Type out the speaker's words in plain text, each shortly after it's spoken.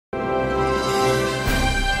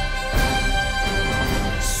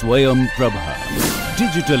Swayam Prabha.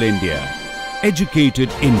 Digital India. Educated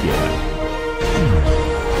India.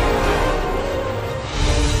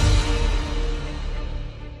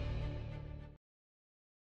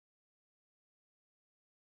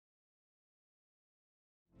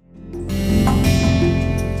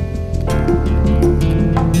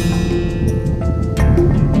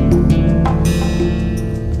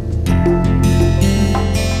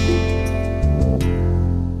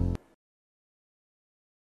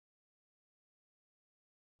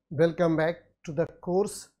 Welcome back to the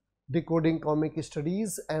course Decoding Comic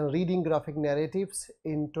Studies and Reading Graphic Narratives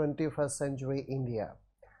in 21st Century India.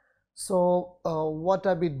 So what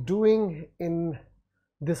I'll be doing in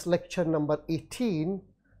this lecture number 18,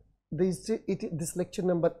 this lecture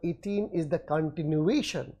number 18 is the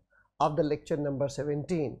continuation of the lecture number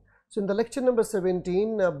 17. So in the lecture number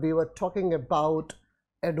 17, we were talking about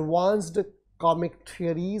advanced comic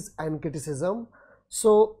theories and criticism.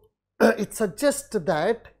 So it suggests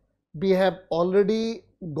that we have already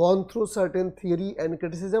gone through certain theory and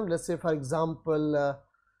criticism. Let's say, for example,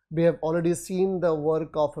 we have already seen the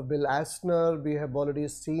work of Bill Asner, we have already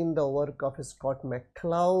seen the work of Scott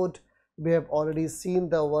McCloud, we have already seen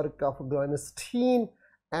the work of Grunstein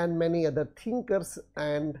and many other thinkers,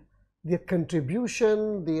 and their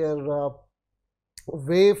contribution, their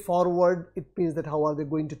way forward, it means that how are they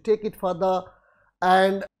going to take it further,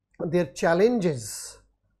 and their challenges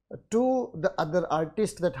to the other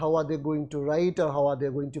artists, that how are they going to write or how are they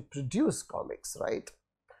going to produce comics, right?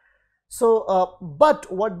 So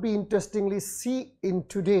but what we interestingly see in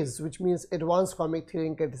today's, which means advanced comic theory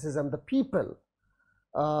and criticism, the people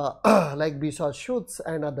like Vishal Schutz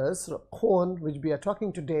and others, Cohn, which we are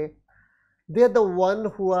talking today, they are the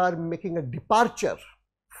one who are making a departure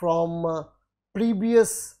from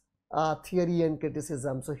previous theory and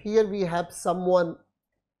criticism. So here we have someone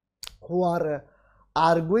who are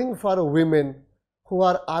arguing for women, who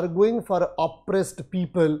are arguing for oppressed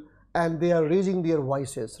people, and they are raising their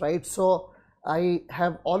voices, right? So I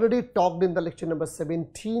have already talked in the lecture number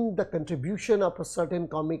 17 the contribution of a certain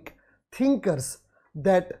comic thinkers,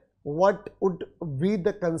 that what would be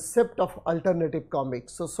the concept of alternative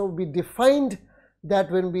comics. So we defined that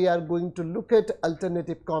when we are going to look at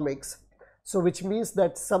alternative comics, so which means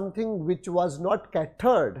that something which was not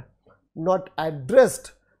catered, not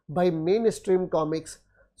addressed by mainstream comics,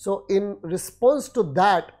 so in response to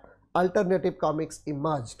that, alternative comics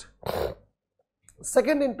emerged.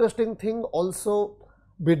 Second interesting thing also,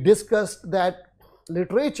 we discussed that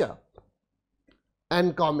literature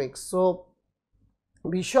and comics. So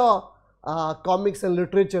we saw comics and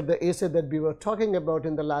literature, the essay that we were talking about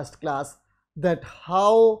in the last class, that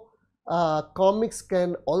how comics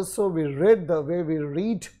can also be read the way we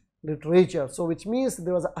read literature. So which means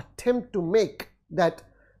there was an attempt to make that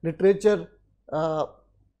literature,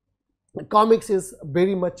 comics is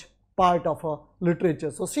very much part of a literature.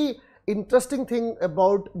 So see, interesting thing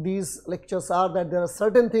about these lectures are that there are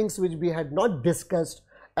certain things which we had not discussed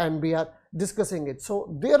and we are discussing it.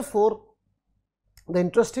 So therefore the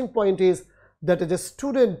interesting point is that as a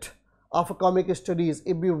student of a comic studies,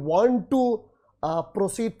 if we want to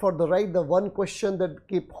proceed for the right, the one question that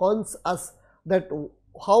keep haunts us, that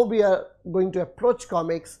how we are going to approach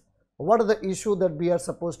comics, what are the issues that we are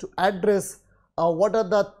supposed to address, what are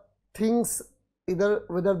the things, either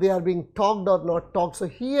whether they are being talked or not talked. So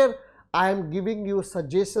here I am giving you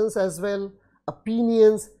suggestions as well,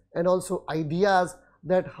 opinions and also ideas,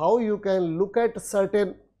 that how you can look at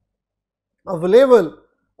certain available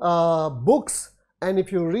books, and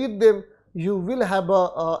if you read them, you will have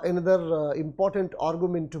another important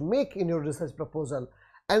argument to make in your research proposal.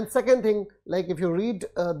 And second thing, like if you read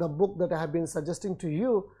the book that I have been suggesting to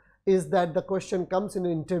you, is that the question comes in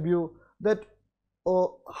an interview that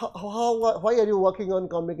why are you working on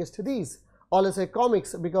comic studies, or let's say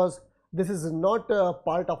comics, because this is not a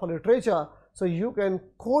part of a literature. So you can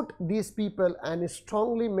quote these people and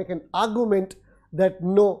strongly make an argument that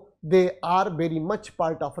no, they are very much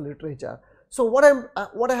part of a literature. So what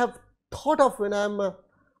I have thought of when I'm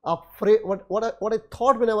what I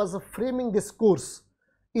thought when I was framing this course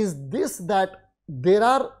is this, that there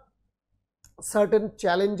are certain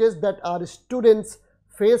challenges that our students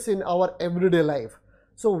face in our everyday life.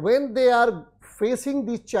 So when they are facing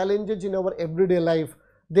these challenges in our everyday life,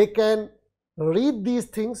 they can read these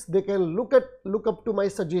things, they can look up to my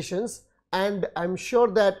suggestions, and I'm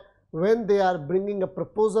sure that when they are bringing a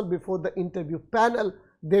proposal before the interview panel,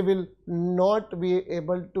 they will not be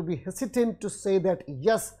able to be hesitant to say that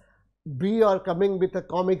yes, we are coming with a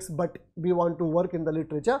comics, but we want to work in the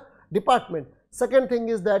literature department. Second thing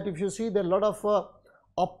is that if you see, there are a lot of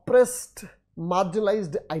oppressed,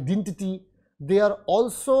 marginalized identity they are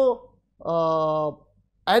also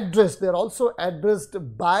addressed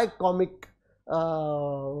by comic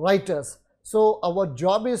writers. So our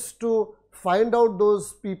job is to find out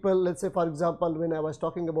those people. Let's say, for example, when I was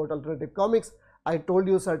talking about alternative comics, I told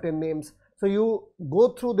you certain names. So you go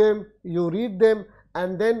through them, you read them,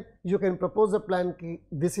 and then you can propose a plan.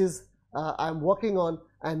 This is I'm working on,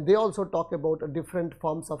 and they also talk about different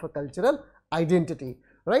forms of a cultural identity,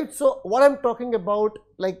 right? So what I'm talking about,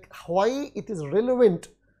 like why it is relevant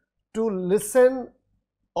to listen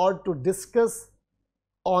or to discuss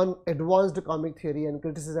on advanced comic theory and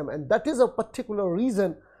criticism, and that is a particular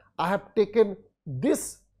reason I have taken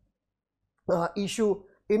this issue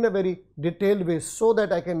in a very detailed way, so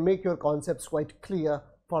that I can make your concepts quite clear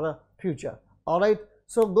for a future. All right,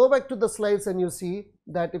 so go back to the slides, and you see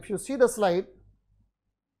that if you see the slide,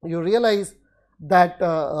 you realize that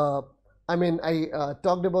I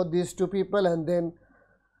talked about these two people, and then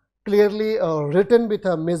clearly written with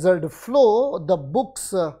a measured flow, the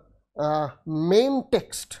book's main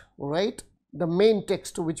text, right? The main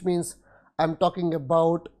text, which means I'm talking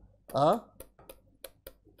about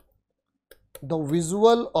the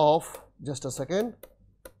visual of, just a second,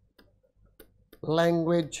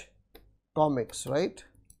 language comics, right?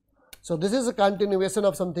 So this is a continuation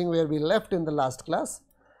of something where we left in the last class.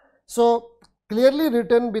 So clearly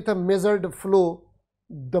written with a measured flow,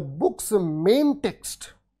 the book's main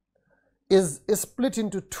text is split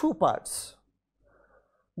into two parts.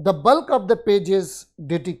 The bulk of the page is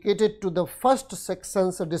dedicated to the first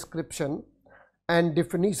section's description and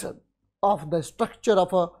definition of the structure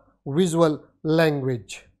of a visual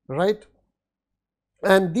language, right?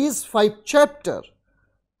 And these 5 chapters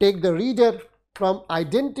take the reader from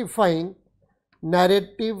identifying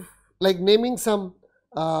narrative, like naming some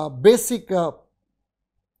basic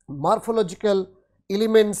morphological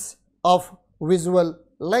elements of visual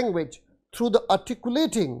language, through the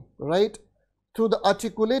articulating, right, through the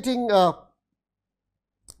articulating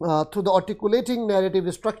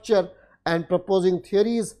narrative structure, and proposing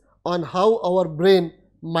theories on how our brain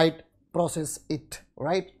might process it,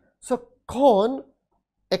 right? So Kohn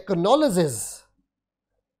acknowledges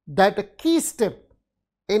that a key step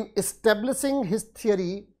in establishing his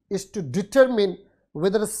theory is to determine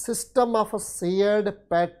whether a system of a shared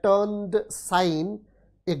patterned sign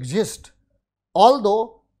exists,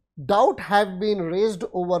 although doubt have been raised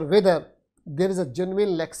over whether there is a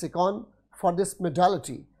genuine lexicon for this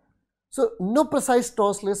modality. So no precise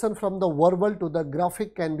translation from the verbal to the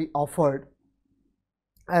graphic can be offered,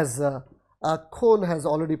 as Kohn has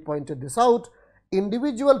already pointed this out.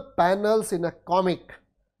 Individual panels in a comic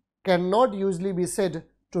cannot usually be said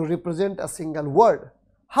to represent a single word.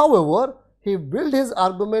 However, he built his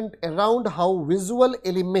argument around how visual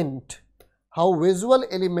element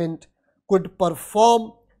could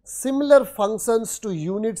perform similar functions to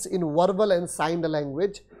units in verbal and signed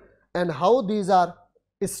language, and how these are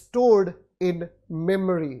stored in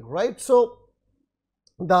memory, right? So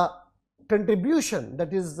the contribution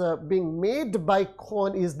that is being made by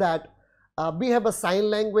Kohn is that we have a sign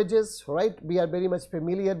languages, right? We are very much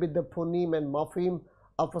familiar with the phoneme and morpheme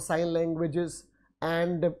of sign languages,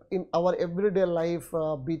 and in our everyday life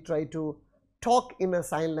we try to talk in a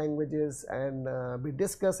sign languages, and we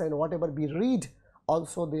discuss, and whatever we read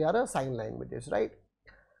also they are sign languages, right?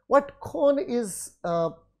 What Kohn is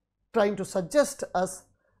trying to suggest us,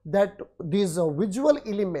 that these visual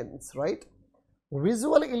elements, right,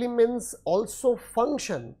 visual elements also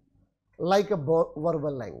function like a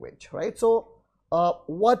verbal language, right? So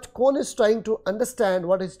what Kohn is trying to understand,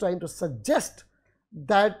 what is trying to suggest,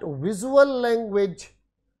 that visual language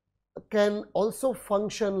can also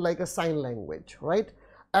function like a sign language, right?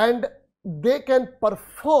 And they can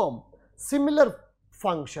perform similar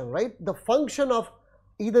function, right? The function of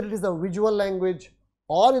either it is a visual language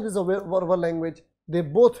or it is a verbal language, they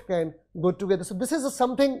both can go together. So this is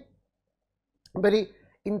something very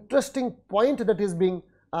interesting point that is being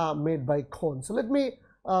made by Kohn. So let me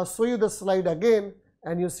show you the slide again,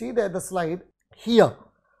 and you see that the slide here,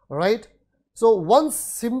 right? So one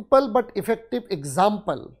simple but effective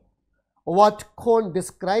example, what Kohn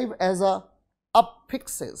described as a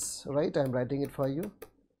affixes, right? I am writing it for you,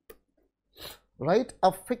 right?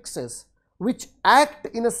 Affixes, which act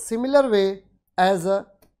in a similar way as a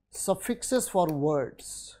suffixes for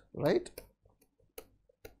words, right?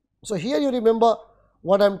 So here you remember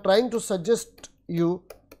what I am trying to suggest you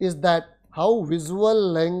is that how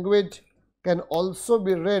visual language can also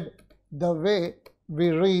be read the way we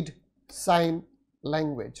read sign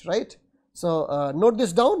language, right? So note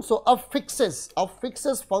this down. So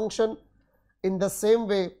affixes function in the same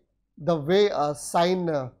way the way sign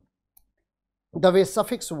the way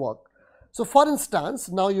suffix work. So for instance,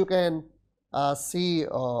 now you can see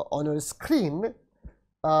on your screen,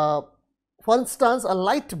 for instance, a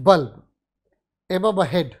light bulb above a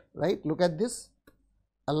head, right? Look at this,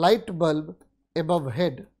 a light bulb above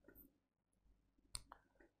head.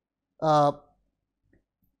 A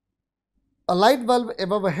light bulb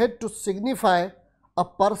above a head to signify a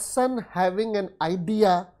person having an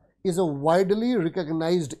idea is a widely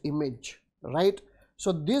recognized image, right?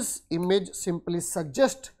 So this image simply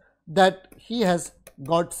suggests that he has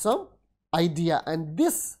got some idea, and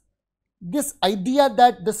this idea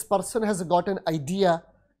that this person has got an idea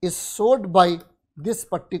is showed by this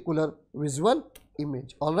particular visual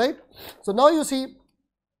image. All right. So now you see,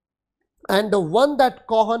 and the one that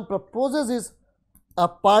Cohen proposes is a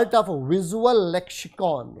part of a visual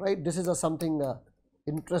lexicon, right? This is a something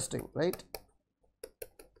interesting, right?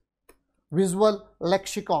 Visual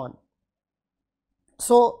lexicon.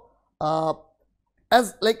 So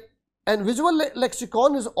and visual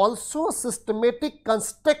lexicon is also a systematic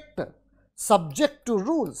construct subject to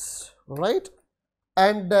rules, right?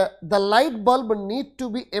 And the light bulb need to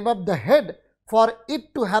be above the head for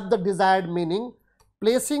it to have the desired meaning.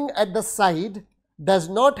 Placing at the side does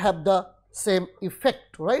not have the same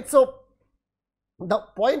effect, right? So the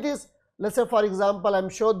point is, let's say for example, I'm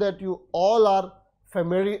sure that you all are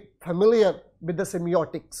familiar with the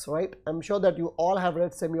semiotics, right? I'm sure that you all have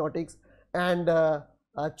read semiotics, and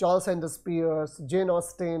Charles and Spears, Jane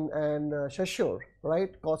Austen, and Saussure,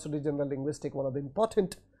 right? Course of General Linguistics, one of the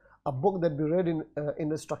important book that we read in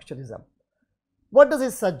the structuralism. What does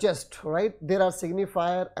it suggest, right? There are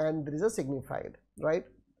signifier and there is a signified, right?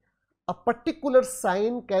 A particular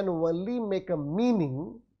sign can only make a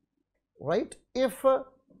meaning, right, if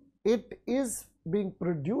it is being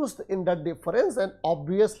produced in that difference and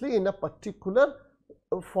obviously in a particular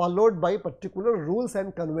followed by particular rules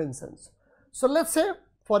and conventions. So let's say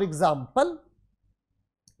for example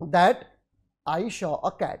that I saw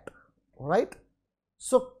a cat, right?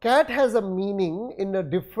 So cat has a meaning in a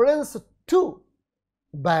difference to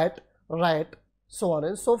bat, rat, so on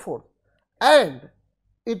and so forth, and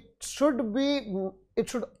it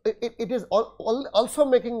is also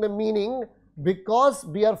making the meaning because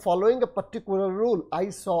we are following a particular rule. I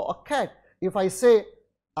saw a cat. If I say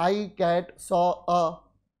I cat saw a,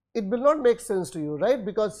 it will not make sense to you, right?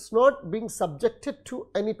 Because it's not being subjected to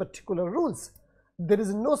any particular rules. There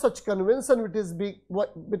is no such convention which is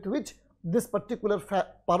with which this particular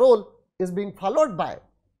parole is being followed by.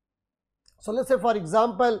 So let's say for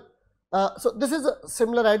example, so this is a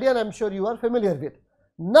similar idea and I'm sure you are familiar with.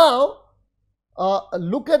 Now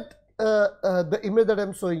look at the image that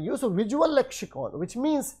I'm showing you. So visual lexicon, which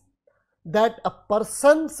means that a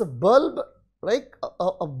person's bulb, right,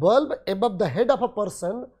 a bulb above the head of a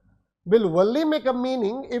person will only make a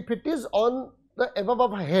meaning if it is on the above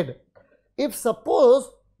of a head. If suppose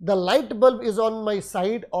the light bulb is on my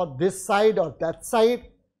side or this side or that side,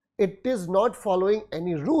 it is not following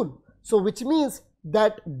any rule. So which means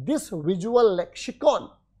that this visual lexicon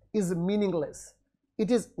is meaningless. It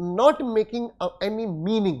is not making any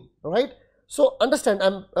meaning, right? So understand,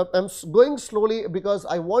 I'm going slowly because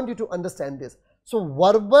I want you to understand this. So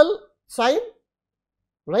verbal sign,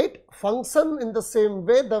 right, function in the same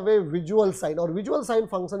way the way visual sign, or visual sign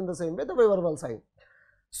function in the same way the way verbal sign.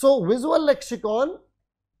 So visual lexicon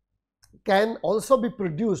can also be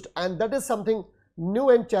produced, and that is something new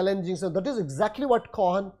and challenging. So that is exactly what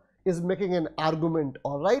Cohen is making an argument.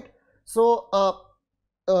 All right. So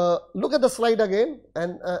look at the slide again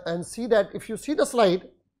and see that if you see the slide,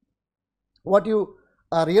 what you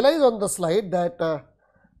realize on the slide that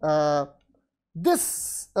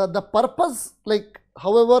the purpose, like,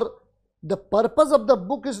 however, the purpose of the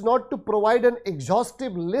book is not to provide an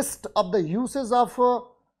exhaustive list of the uses of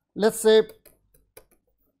let's say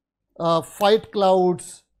fight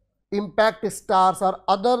clouds, impact stars, or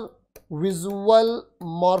other visual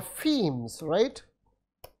morphemes, right?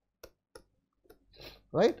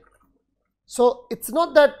 Right. So it's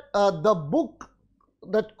not that the book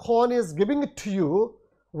that Cohen is giving it to you,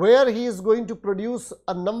 where he is going to produce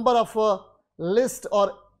a number of list,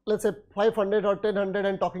 or let's say 500 or 1000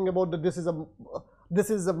 and talking about that this is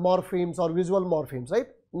a morphemes or visual morphemes, right?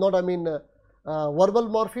 Not, I mean verbal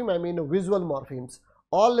morpheme, I mean visual morphemes,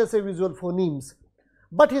 or let's say visual phonemes.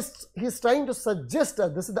 But he's trying to suggest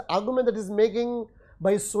this is the argument that he's making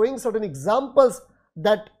by showing certain examples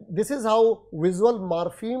that this is how visual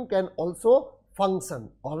morpheme can also function.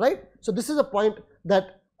 All right. So this is a point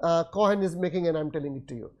that Cohen is making, and I'm telling it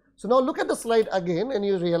to you. So now look at the slide again, and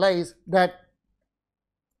you realize that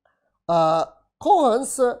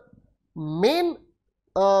Cohen's main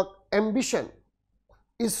ambition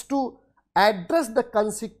is to address the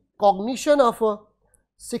cognition of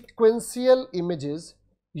sequential images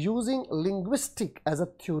using linguistic as a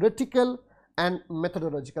theoretical and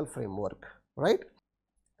methodological framework, right?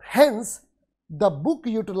 Hence, the book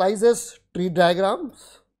utilizes tree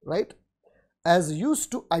diagrams, right, as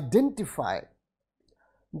used to identify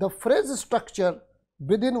the phrase structure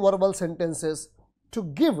within verbal sentences to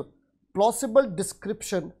give plausible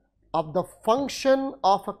description of the function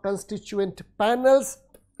of a constituent panels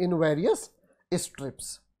in various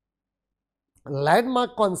strips.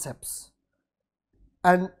 Landmark concepts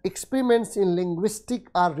and experiments in linguistics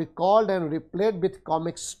are recalled and replayed with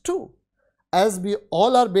comics too, as we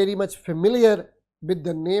all are very much familiar with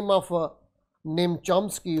the name of Noam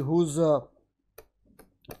Chomsky, whose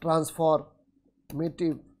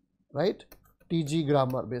transformative, right, TG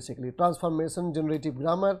grammar, basically transformation generative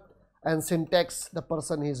grammar and syntax, the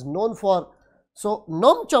person he is known for. So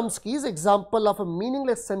Noam Chomsky's example of a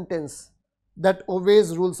meaningless sentence that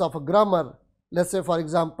obeys rules of a grammar, let's say for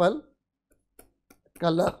example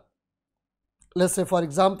color, let's say for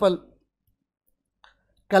example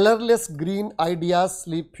colorless green ideas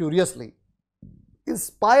sleep furiously,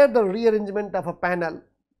 inspired the rearrangement of a panel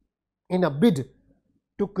in a bid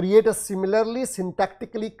to create a similarly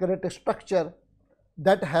syntactically correct structure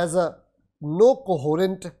that has a no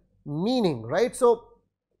coherent meaning, right? So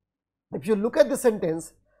if you look at the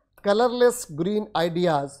sentence, colorless green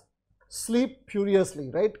ideas sleep furiously,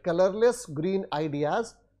 right? Colorless green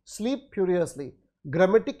ideas sleep furiously.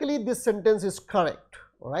 Grammatically this sentence is correct,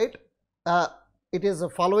 right? It is a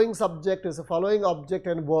following subject, is a following object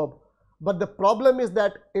and verb, but the problem is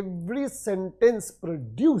that every sentence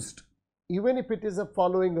produced, even if it is a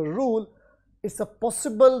following a rule, it's a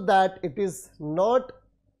possible that it is not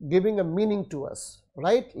giving a meaning to us,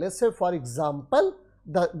 right? Let's say for example,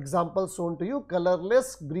 the example shown to you,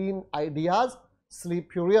 colorless green ideas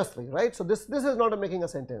sleep furiously, right? So this is not making a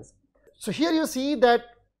sentence. So here you see that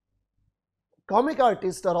comic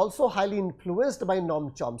artists are also highly influenced by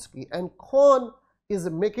Noam Chomsky, and Cohen is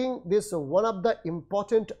making this one of the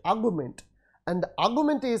important argument, and the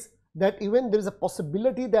argument is that even there is a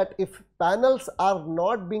possibility that if panels are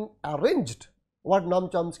not being arranged, what Noam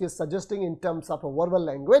Chomsky is suggesting in terms of a verbal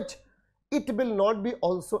language, it will not be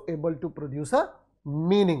also able to produce a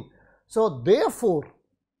meaning. So therefore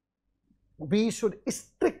we should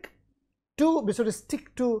stick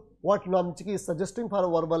to what Noam Chomsky is suggesting for a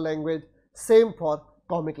verbal language, same for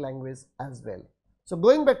comic language as well. So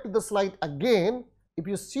going back to the slide again, if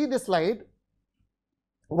you see the slide,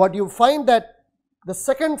 what you find that the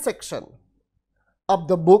second section of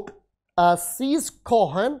the book sees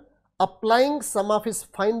Cohen applying some of his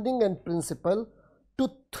finding and principle to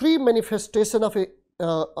three manifestation of a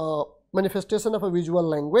visual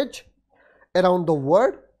language around the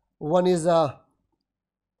world. One is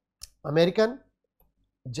American,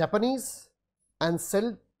 Japanese and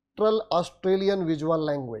Central Australian visual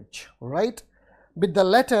language, right? With the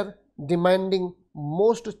latter demanding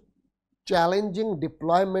most challenging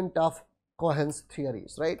deployment of Cohen's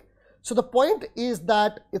theories, right? So the point is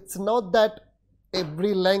that it's not that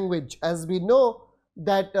every language, as we know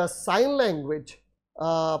that sign language,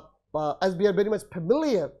 as we are very much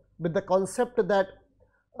familiar with the concept that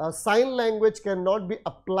sign language cannot be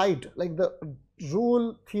applied, like the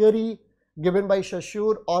rule theory given by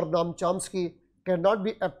Saussure or Noam Chomsky cannot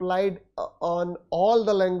be applied on all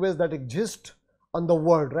the language that exist on the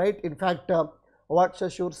world, right? In fact, what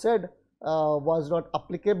Saussure said was not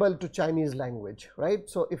applicable to Chinese language, right?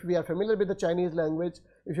 So if we are familiar with the Chinese language,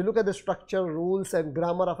 if you look at the structure, rules and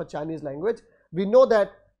grammar of a Chinese language, we know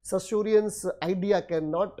that Saussurean's idea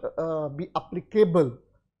cannot be applicable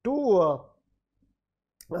to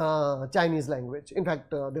Chinese language. In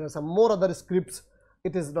fact, there are some more other scripts,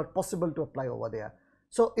 it is not possible to apply over there.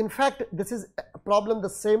 So in fact, this is a problem, the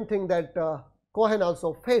same thing that Cohen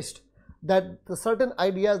also faced, that the certain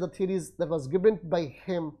ideas, the theories that was given by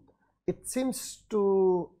him, it seems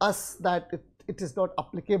to us that it is not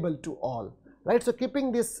applicable to all, right? So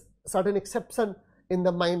keeping this certain exception in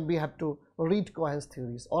the mind, we have to read Cohen's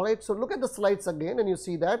theories. All right, so look at the slides again and you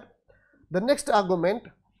see that the next argument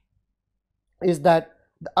is that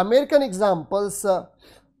the American examples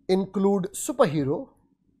include superhero,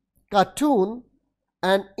 cartoon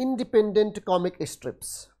and independent comic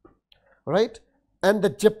strips, right? And the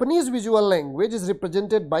Japanese visual language is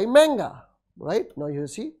represented by manga, right? Now you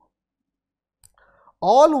see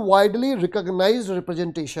all widely recognized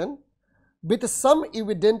representation with some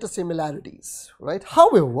evident similarities, right?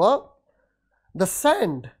 However, the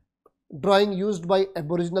sand drawing used by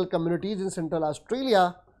Aboriginal communities in Central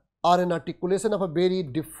Australia are an articulation of a very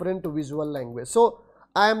different visual language. So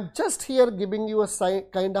I am just here giving you a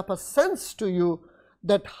kind of a sense to you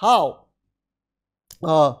that how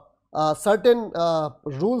certain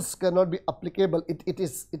rules cannot be applicable. It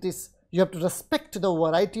is you have to respect the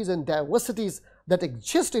varieties and diversities that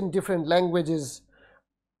exist in different languages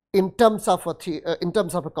in terms of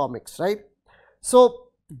a comics, right? So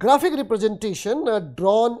graphic representation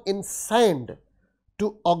drawn in sand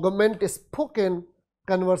to augment a spoken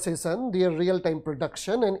conversation, their real-time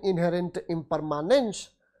production and inherent impermanence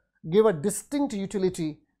give a distinct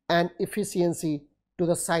utility and efficiency to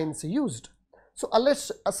the science used. So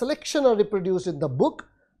a selection are reproduced in the book,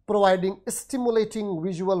 providing stimulating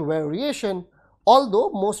visual variation, although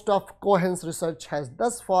most of Cohen's research has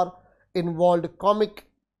thus far involved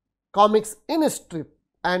comics in strip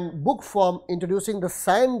and book form, introducing the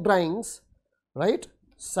sand drawings, right?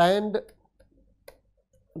 Sand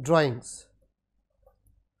drawings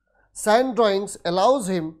allows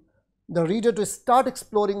the reader to start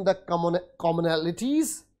exploring the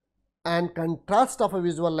commonalities and contrast of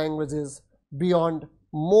visual languages beyond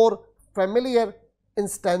more familiar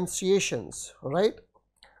instantiations, right?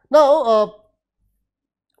 Now,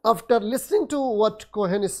 after listening to what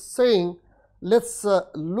Cohen is saying, let's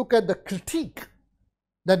look at the critique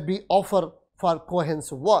that we offer for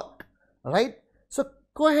Cohen's work, right? So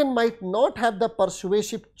Cohen might not have the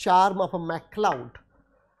persuasive charm of a MacLeod,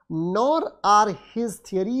 nor are his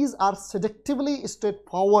theories are seductively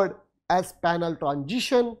straightforward as panel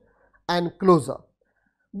transition and closure,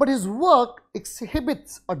 but his work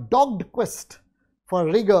exhibits a dogged quest for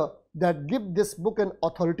rigor that give this book an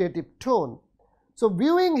authoritative tone. So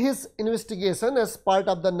viewing his investigation as part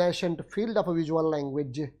of the nascent field of visual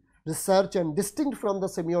language research and distinct from the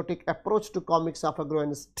semiotic approach to comics of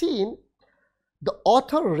Groenstein, the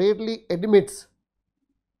author rarely admits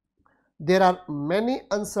there are many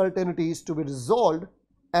uncertainties to be resolved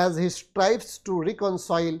as he strives to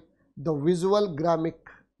reconcile the visual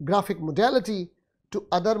graphic modality to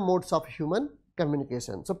other modes of human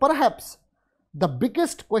communication. So perhaps the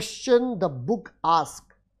biggest question the book asks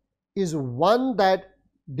is one that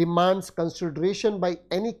demands consideration by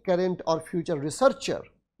any current or future researcher,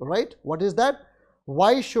 right? What is that?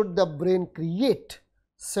 Why should the brain create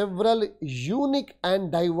several unique and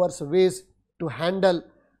diverse ways to handle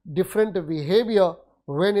different behavior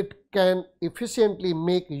when it can efficiently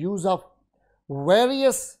make use of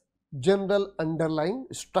various general underlying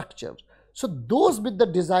structures? So those with the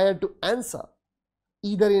desire to answer,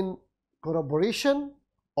 either in corroboration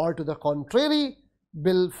or to the contrary,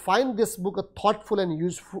 will find this book a thoughtful and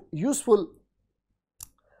useful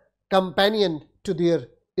companion to their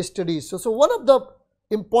studies. So one of the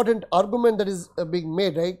important argument that is being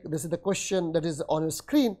made, right? This is the question that is on your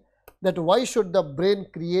screen, that why should the brain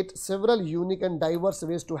create several unique and diverse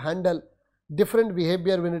ways to handle different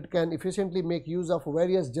behavior when it can efficiently make use of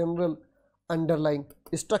various general underlying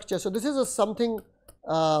structures. So this is something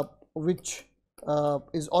which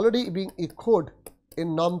is already being echoed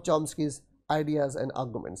in Noam Chomsky's ideas and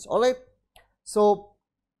arguments. All right. So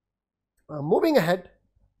moving ahead,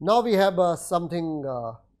 now we have something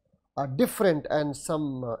different and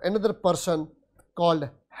another person called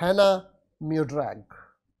Hannah Miodrag.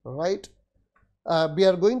 Right. We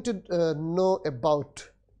are going to know about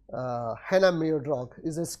Hannah Miodrag.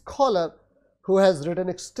 Is a scholar who has written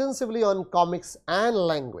extensively on comics and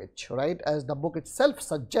language, right? As the book itself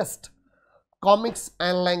suggests, comics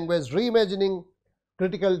and language reimagining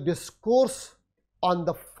critical discourse on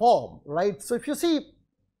the form, right? So if you see,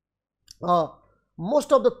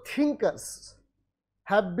 most of the thinkers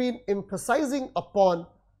have been emphasizing upon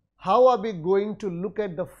how are we going to look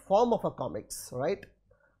at the form of a comics, right?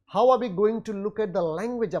 How are we going to look at the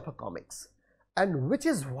language of a comics? And which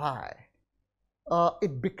is why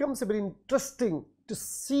it becomes very interesting to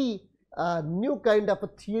see a new kind of a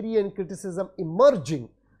theory and criticism emerging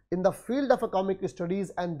in the field of a comic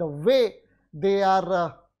studies, and the way they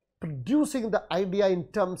are producing the idea in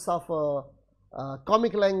terms of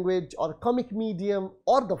comic language or comic medium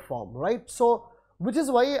or the form, right? So which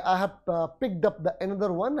is why I have picked up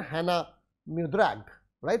another one, Hannah Miodrag,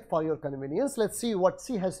 right, for your convenience. Let's see what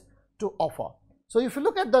she has to offer. So if you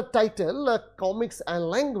look at the title, Comics and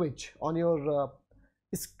Language, on your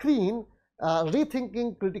screen,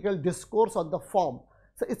 rethinking critical discourse on the form.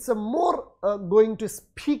 So it's a more going to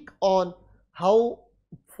speak on how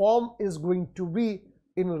form is going to be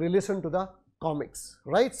in relation to the comics,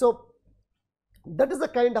 right? So that is a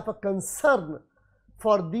kind of a concern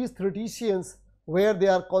for these theoreticians, where they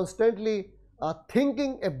are constantly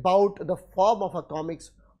thinking about the form of a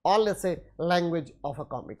comics, or let's say language of a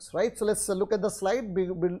comics, right? So let's look at the slide. We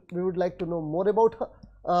would like to know more about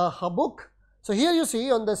her book. So here you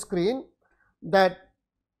see on the screen that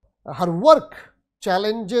her work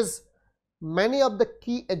challenges many of the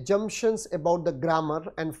key assumptions about the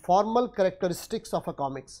grammar and formal characteristics of a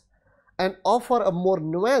comics and offer a more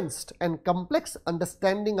nuanced and complex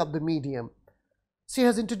understanding of the medium. She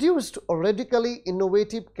has introduced a radically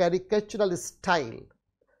innovative caricatural style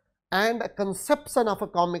and a conception of a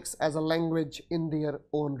comics as a language in their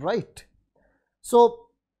own right. So,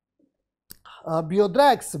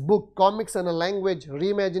 Biodrag's book Comics and a Language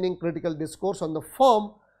Reimagining Critical Discourse on the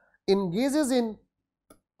Form engages in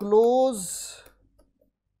close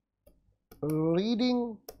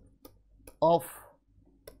reading of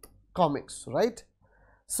comics, right?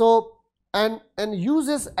 So, and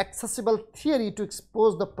uses accessible theory to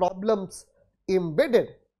expose the problems embedded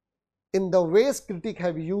in the ways critics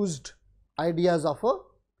have used ideas of a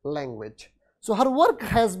language. So, her work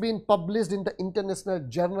has been published in the International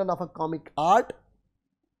Journal of Comic Art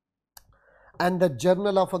and the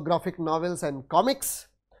Journal of Graphic Novels and Comics.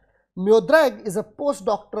 Biodrag is a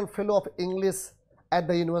postdoctoral fellow of English at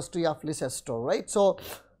the University of Leicester, right? So,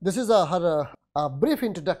 this is her brief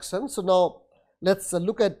introduction. So, now let us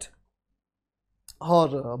look at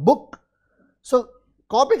her book. So,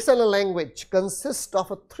 Comics and a Language consists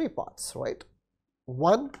of three parts, right?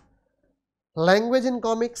 One, language in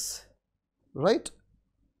comics, right?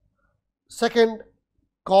 Second,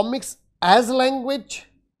 comics as language,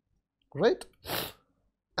 right?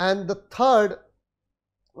 And the third,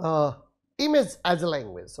 image as a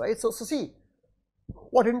language, right? So, see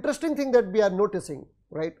what interesting thing that we are noticing,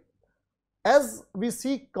 right? As we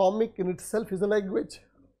see, comic in itself is a language,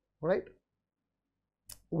 right?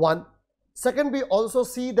 One. Second, we also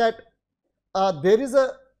see that there is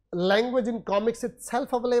a language in comics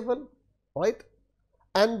itself available, right?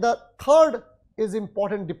 And the third is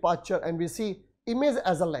important departure, and we see image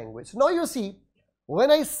as a language. Now, you see, when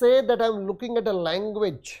I say that I am looking at a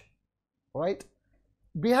language, right,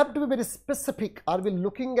 we have to be very specific. Are we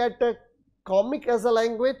looking at a comic as a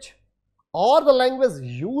language, or the language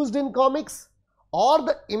used in comics, or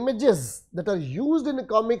the images that are used in the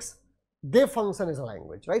comics, they function as a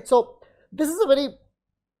language, right? So, this is a very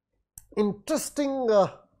interesting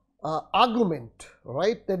argument,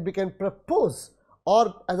 right, that we can propose,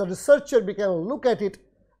 or as a researcher we can look at it,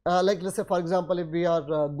 like let's say for example, if we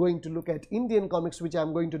are going to look at Indian comics, which I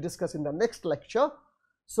am going to discuss in the next lecture.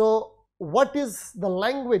 So, what is the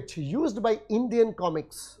language used by Indian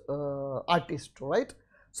comics artists, right?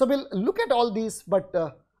 So, we will look at all these, but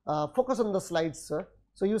focus on the slides, sir.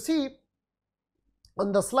 So, you see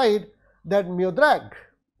on the slide that Biodrag,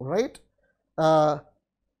 right,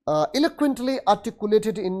 eloquently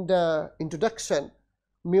articulated in the introduction,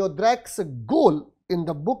 Biodrag's goal in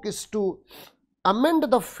the book is to amend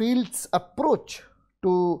the field's approach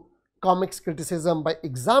to comics criticism by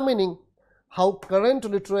examining how current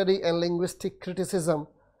literary and linguistic criticism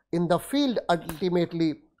in the field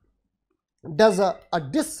ultimately does a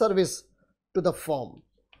disservice to the form.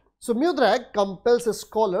 So, Biodrag compels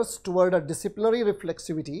scholars toward a disciplinary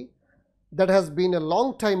reflexivity that has been a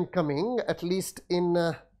long time coming, at least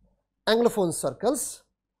in Anglophone circles,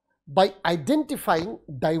 by identifying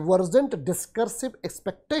divergent discursive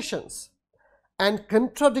expectations and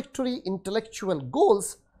contradictory intellectual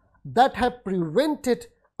goals that have prevented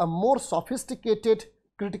a more sophisticated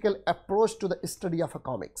critical approach to the study of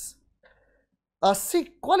comics. She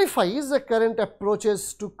qualifies the current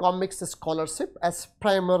approaches to comics scholarship as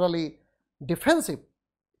primarily defensive,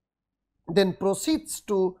 then proceeds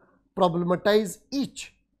to problematize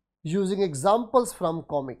each using examples from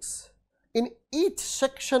comics. In each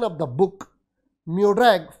section of the book,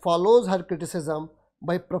 Biodrag follows her criticism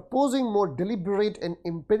by proposing more deliberate and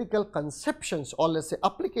empirical conceptions, or let's say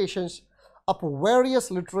applications of various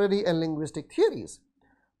literary and linguistic theories.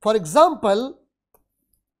 For example,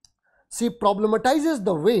 she problematizes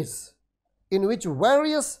the ways in which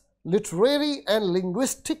various literary and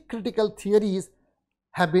linguistic critical theories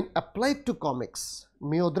have been applied to comics.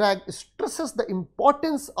 Biodrag stresses the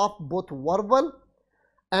importance of both verbal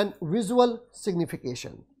and visual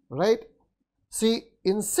signification, right? She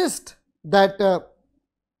insists that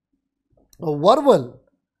verbal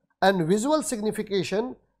and visual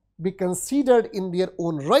signification be considered in their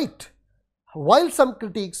own right, while some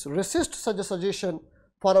critics resist such a suggestion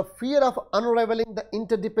for a fear of unraveling the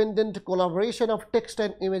interdependent collaboration of text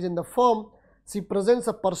and image in the form. She presents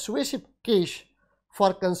a persuasive case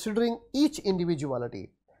for considering each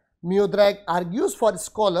individuality. Biodrag argues for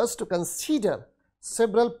scholars to consider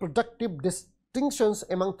several productive distinctions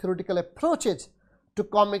among theoretical approaches to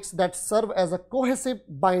comics that serve as a cohesive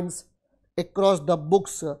binds across the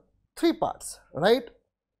book's three parts, right?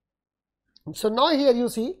 So, now here you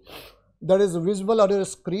see there is visual on your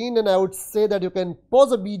screen, and I would say that you can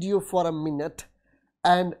pause a video for a minute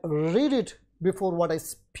and read it before what I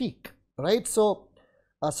speak, right? So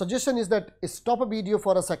a suggestion is that stop a video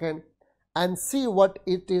for a second and see what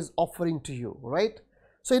it is offering to you, right?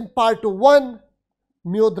 So in part 1,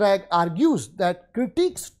 Miodrag argues that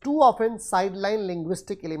critiques too often sideline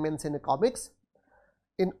linguistic elements in comics.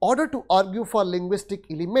 In order to argue for linguistic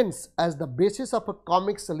elements as the basis of a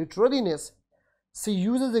comic's literariness, she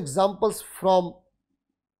uses examples from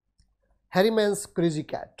Harriman's Crazy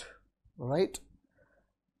Cat, right?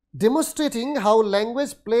 Demonstrating how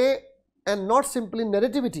language play and not simply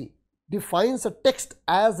narrativity defines a text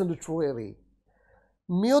as literary.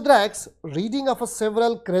 Miodrag's reading of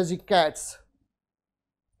several Crazy Cats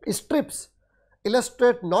strips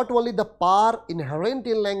illustrate not only the power inherent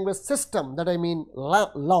in language system, that I mean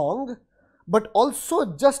long, but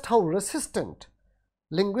also just how resistant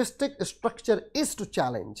linguistic structure is to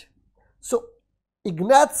challenge. So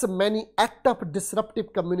Ignat's many act of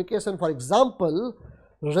disruptive communication, for example,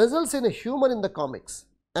 results in a humor in the comics,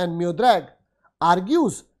 and Miodrag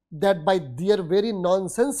argues that by their very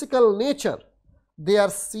nonsensical nature, they are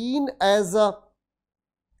seen as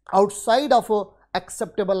outside of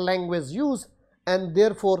acceptable language use and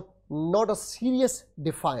therefore not a serious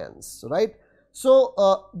defiance, right?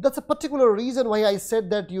 So that's a particular reason why I said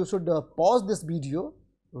that you should pause this video,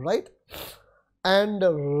 right, and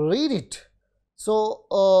read it.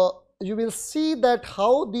 So you will see that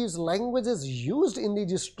how these languages used in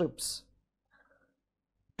these strips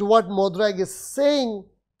to what Miodrag is saying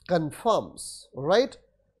confirms, right?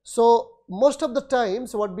 So most of the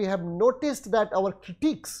times what we have noticed that our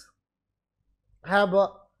critiques have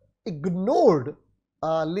ignored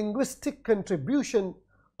linguistic contribution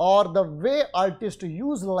or the way artists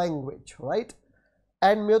use language, right?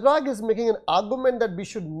 And Miodrag is making an argument that we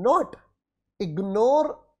should not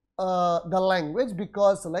ignore the language,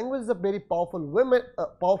 because language is a very powerful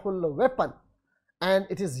weapon, and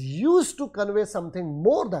it is used to convey something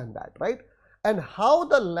more than that, right? And how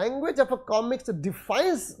the language of a comics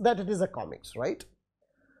defines that it is a comics, right?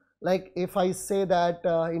 Like if I say that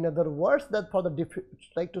in other words, that for the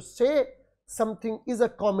like to say something is a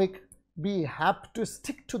comic, we have to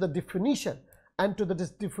stick to the definition, and to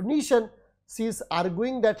this definition she is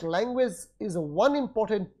arguing that language is one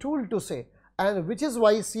important tool to say, and which is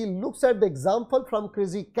why she looks at the example from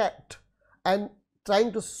Crazy Cat and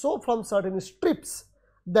trying to show from certain strips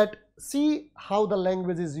that see how the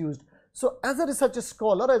language is used. So as a research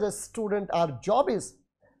scholar, as a student, our job is,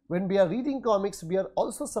 when we are reading comics, we are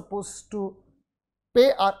also supposed to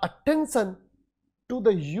pay our attention to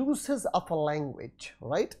the uses of a language,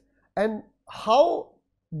 right? And how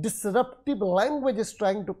disruptive language is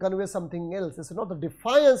trying to convey something else. It's not a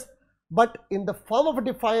defiance, but in the form of a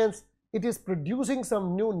defiance, it is producing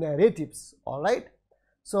some new narratives, all right?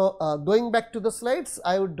 So going back to the slides,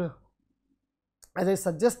 I would, as I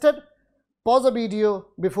suggested, pause the video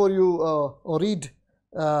before you read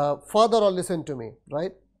further or listen to me,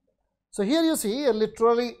 right? So here you see a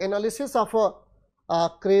literary analysis of a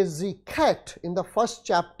Crazy Cat in the first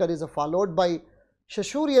chapter is followed by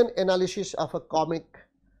Shashurian analysis of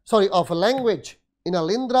of a language in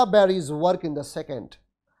Lindra Berry's work in the second,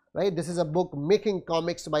 right? This is a book, Making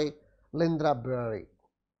Comics by Lindra Berry,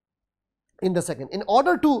 in the second. In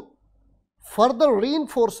order to further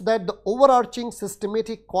reinforce that the overarching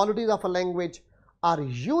systematic qualities of a language are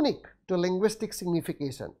unique to linguistic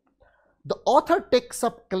signification, the author takes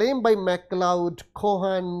up claim by MacLeod,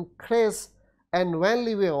 Cohen, Kress and Van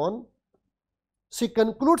Leeuwen. She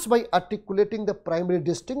concludes by articulating the primary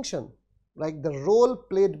distinction, like the role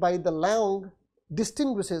played by the langue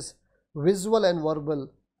distinguishes visual and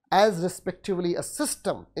verbal as respectively a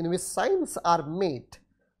system in which signs are made,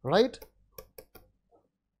 right?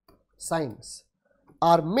 Signs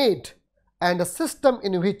are made, and a system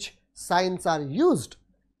in which signs are used.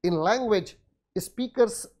 In language,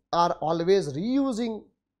 speakers are always reusing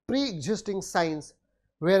pre-existing signs,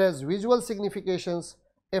 whereas visual significations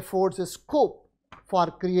affords a scope for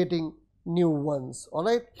creating new ones, all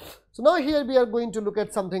right? So now here we are going to look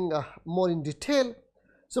at something more in detail.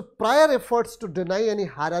 So prior efforts to deny any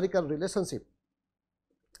hierarchical relationship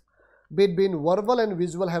between verbal and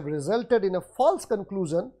visual have resulted in a false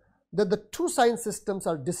conclusion that the two sign systems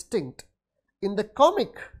are distinct. In the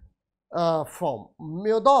comic form,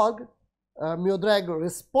 Miodrag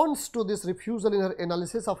responds to this refusal in her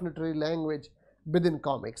analysis of literary language within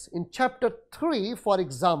comics. In chapter 3, for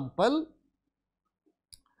example,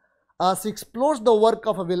 she explores the work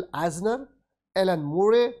of Will Eisner, Alan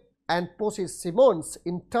Murray and Posey Simons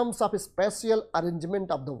in terms of spatial arrangement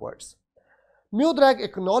of the words. Miodrag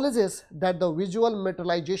acknowledges that the visual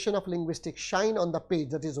materialization of linguistic shine on the page,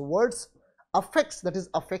 that is words,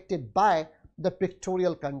 affected by the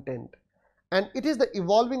pictorial content, and it is the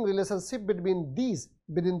evolving relationship between these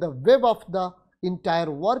within the web of the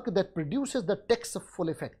entire work that produces the text's full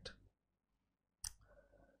effect.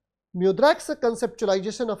 Miodrag's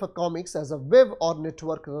conceptualization of a comics as a web or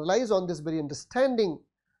network relies on this very understanding.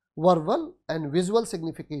 Verbal and visual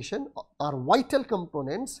signification are vital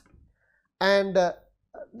components, and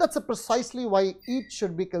that's precisely why each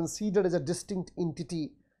should be considered as a distinct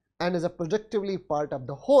entity and as a projectively part of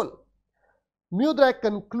the whole. Miodrag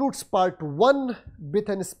concludes part 1 with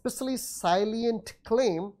an especially salient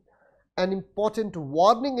claim, an important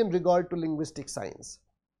warning in regard to linguistic science.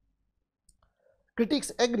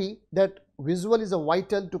 Critics agree that visual is a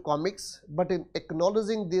vital to comics, but in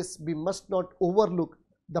acknowledging this, we must not overlook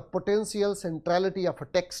the potential centrality of a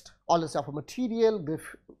text, also of a material,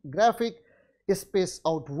 graphic, space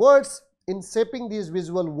out words in shaping these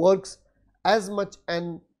visual works as much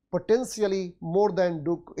and potentially more than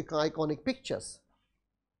do iconic pictures.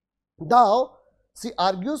 Now, she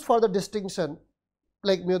argues for the distinction,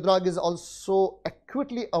 like Miodrag is also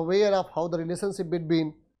acutely aware of how the relationship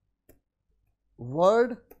between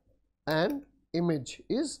word and image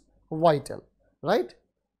is vital, right?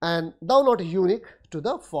 And though not unique to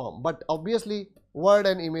the form, but obviously word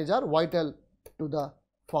and image are vital to the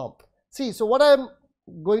form. See, so what I am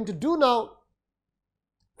going to do now,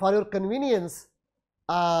 for your convenience,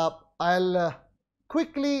 I'll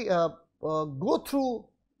quickly go through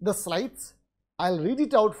the slides. I'll read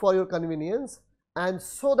it out for your convenience, and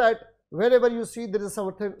so that wherever you see there is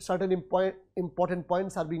certain important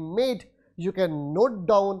points are being made, you can note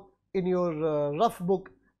down in your rough book,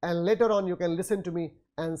 and later on you can listen to me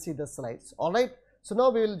and see the slides. All right. So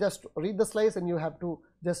now we will just read the slides, and you have to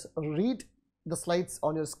just read the slides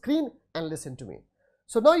on your screen and listen to me.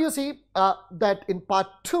 So now you see that in part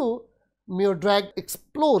 2, Miodrag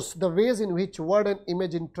explores the ways in which word and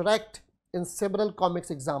image interact in several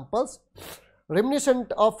comics examples,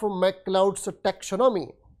 reminiscent of MacLeod's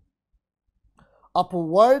taxonomy of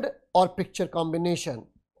word or picture combination.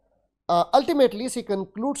 Ultimately, she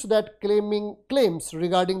concludes that claims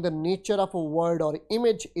regarding the nature of a word or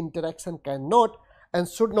image interaction cannot and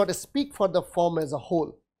should not speak for the form as a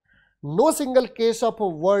whole. No single case of a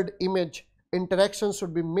word-image interaction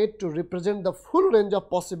should be made to represent the full range of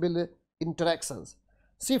possible interactions.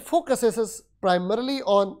 She focuses primarily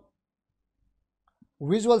on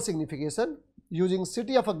visual signification, using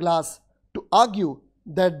City of a Glass to argue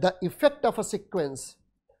that the effect of a sequence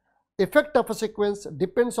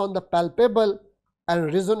depends on the palpable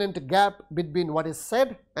and resonant gap between what is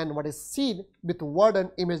said and what is seen, with word and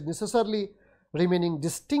image necessarily remaining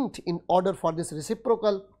distinct in order for this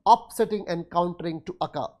reciprocal offsetting and countering to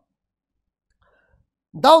occur.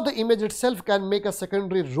 Though the image itself can make a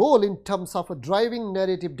secondary role in terms of a driving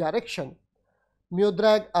narrative direction,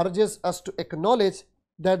 Miodrag urges us to acknowledge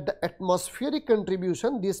that the atmospheric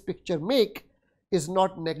contribution these pictures make is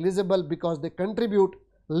not negligible, because they contribute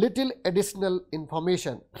little additional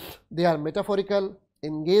information. They are metaphorical,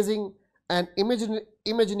 engaging, and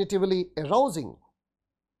imaginatively arousing.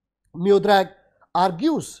 Miodrag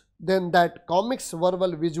argues then that comics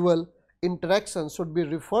verbal visual interaction should be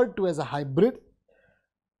referred to as a hybrid,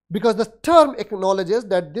 because the term acknowledges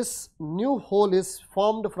that this new whole is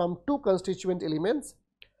formed from two constituent elements,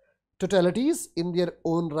 totalities in their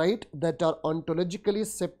own right that are ontologically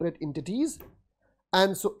separate entities,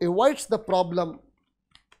 and so avoids the problem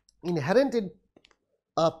inherent in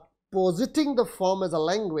positing the form as a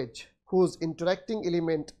language whose interacting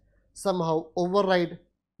element somehow override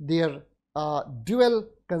their dual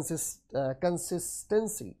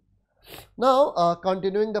consistency. Now,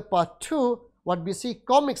 continuing the part 2, what we see,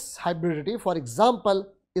 comics hybridity, for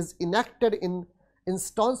example, is enacted in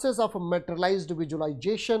instances of a materialized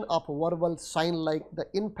visualization of a verbal sign like the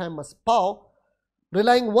infamous POW.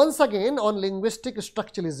 Relying once again on linguistic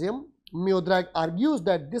structuralism, Miodrag argues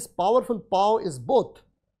that this powerful POW is both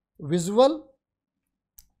visual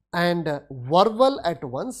and verbal at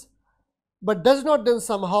once, but does not then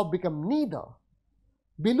somehow become neither.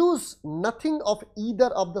 We lose nothing of either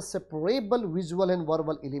of the separable visual and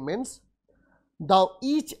verbal elements, though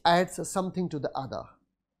each adds something to the other.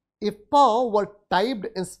 If POW were typed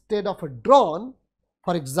instead of drawn,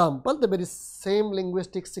 for example, the very same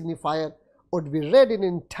linguistic signifier would be read in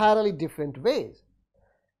entirely different ways.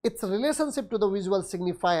 Its relationship to the visual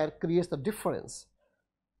signifier creates the difference.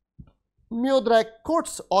 Miodrag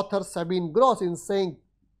quotes author Sabine Gross in saying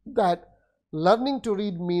that learning to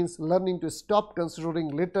read means learning to stop considering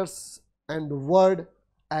letters and word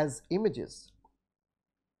as images.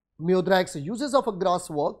 Miodrag's uses of a Gross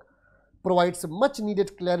work provides much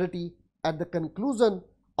needed clarity at the conclusion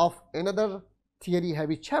of another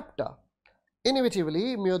theory-heavy chapter.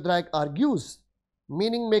 Innovatively, Miodrag argues,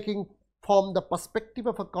 meaning-making from the perspective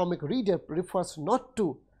of a comic reader refers not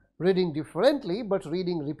to reading differently but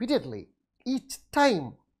reading repeatedly, each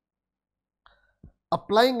time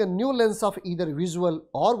applying a new lens of either visual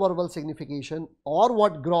or verbal signification, or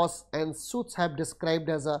what Gross and Suits have described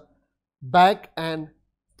as a back and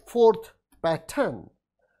forth pattern.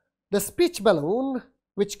 The speech balloon,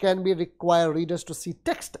 which can be require readers to see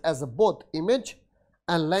text as both image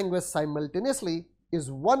and language simultaneously, is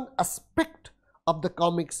one aspect of the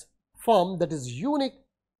comics form that is unique.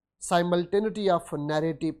 Simultaneity of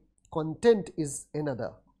narrative content is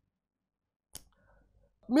another.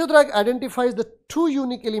 Miodrag identifies the two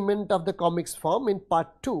unique elements of the comics form in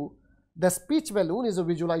part 2. The speech balloon is a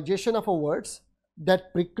visualization of words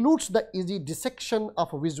that precludes the easy dissection of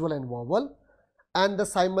visual and verbal, and the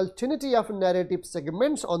simultaneity of narrative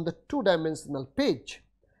segments on the two-dimensional page.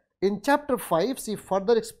 In chapter 5, she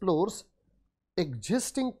further explores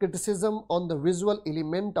existing criticism on the visual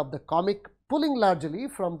element of the comic, pulling largely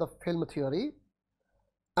from the film theory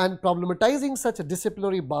and problematizing such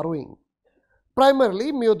disciplinary borrowing.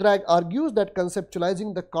 Primarily, Miodrag argues that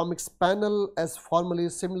conceptualizing the comics panel as formally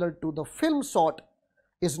similar to the film shot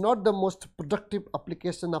is not the most productive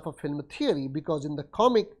application of a film theory, because in the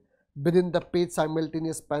comic, within the page,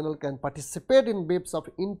 simultaneous panel can participate in webs of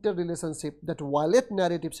interrelationship that violate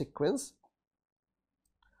narrative sequence.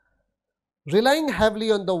 Relying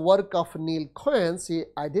heavily on the work of Neil Cohen, she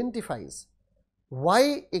identifies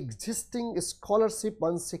why existing scholarship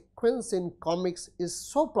on sequence in comics is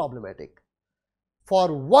so problematic.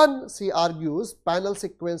 For one, she argues panel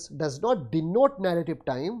sequence does not denote narrative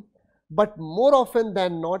time, but more often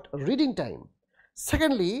than not reading time.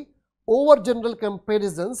 Secondly, overgeneral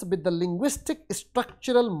comparisons with the linguistic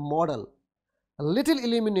structural model little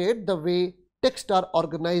illuminate the way texts are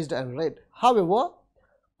organized and read. However,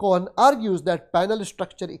 Cohen argues that panel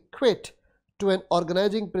structure equate to an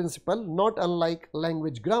organizing principle not unlike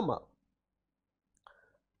language grammar.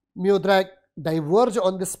 Miodrag diverge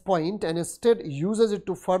on this point and instead uses it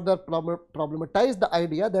to further problematize the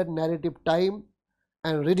idea that narrative time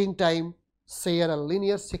and reading time share a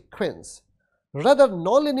linear sequence. Rather,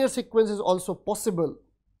 nonlinear sequence is also possible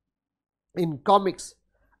in comics,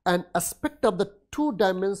 an aspect of the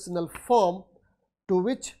two-dimensional form to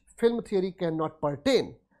which film theory cannot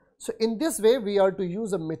pertain. So, in this way, we are to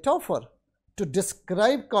use a metaphor to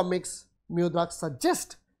describe comics. Miodrag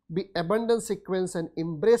suggests be abandon sequence and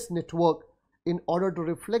embrace network in order to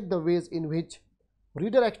reflect the ways in which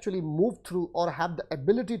reader actually move through or have the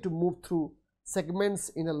ability to move through segments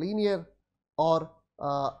in a linear or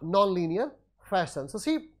non-linear fashion. So,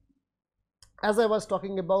 see, as I was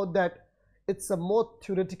talking about that, it's a more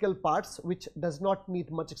theoretical parts which does not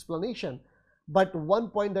need much explanation. But one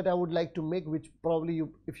point that I would like to make, which probably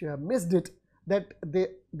you, if you have missed it, that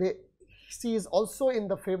she is also in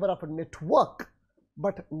the favor of a network,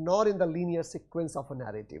 but not in the linear sequence of a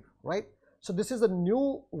narrative, right? So this is a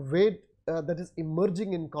new way that is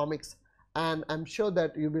emerging in comics, and I'm sure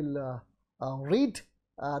that you will read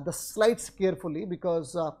the slides carefully,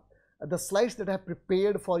 because the slides that I have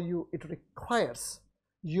prepared for you, it requires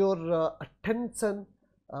your attention.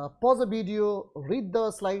 Pause the video, read the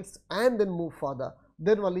slides, and then move further.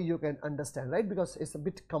 Then only you can understand, right? Because it's a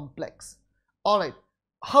bit complex. All right.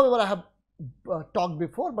 However, I have talked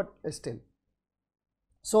before, but still.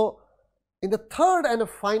 So, in the third and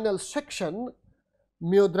final section,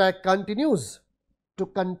 Miodrag continues to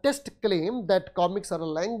contest claim that comics are a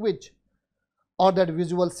language or that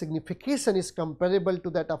visual signification is comparable to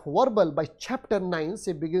that of verbal. By chapter 9,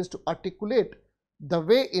 she begins to articulate the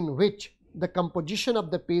way in which the composition of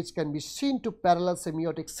the page can be seen to parallel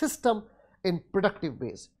semiotic system in productive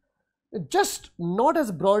ways, just not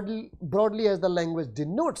as broadly as the language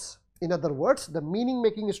denotes. In other words, the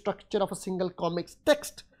meaning-making structure of a single comics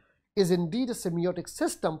text is indeed a semiotic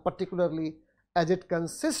system, particularly as it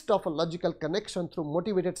consists of a logical connection through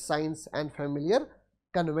motivated signs and familiar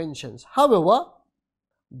conventions. However,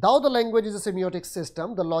 though the language is a semiotic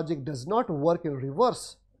system, the logic does not work in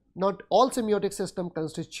reverse. Not all semiotic systems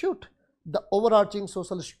constitute the overarching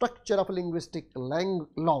social structure of a linguistic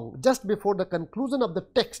long. Just before the conclusion of the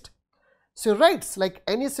text, she writes, like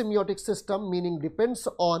any semiotic system, meaning depends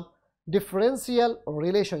on differential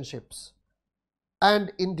relationships,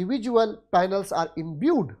 and individual panels are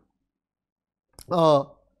imbued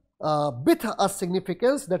with a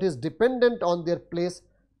significance that is dependent on their place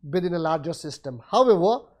within a larger system.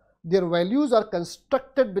 However, their values are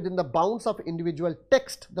constructed within the bounds of individual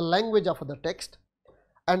text, the language of the text,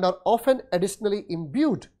 and are often additionally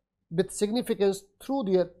imbued with significance through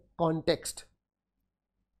their context.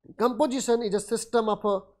 Composition is a system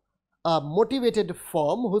of a motivated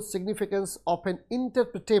form whose significance often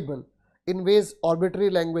interpretable in ways arbitrary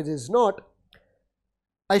language is not.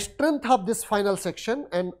 A strength of this final section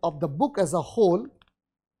and of the book as a whole,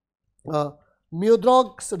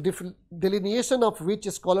 Miodrag's delineation of which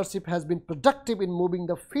scholarship has been productive in moving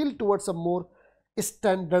the field towards a more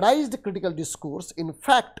standardized critical discourse. In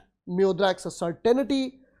fact, Miodrag's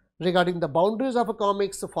certainty regarding the boundaries of a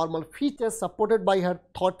comic's formal features, supported by her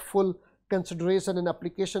thoughtful consideration and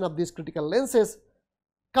application of these critical lenses,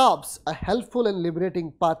 carves a helpful and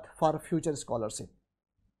liberating path for future scholarship.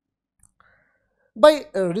 By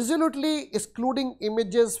resolutely excluding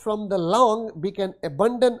images from the long, we can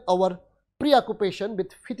abandon our preoccupation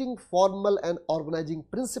with fitting formal and organizing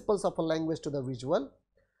principles of a language to the visual.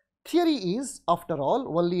 Theory is, after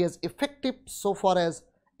all, only as effective so far as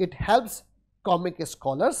it helps comic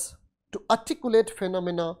scholars to articulate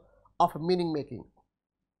phenomena of meaning making.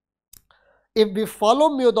 If we follow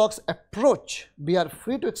Miodrag's approach, we are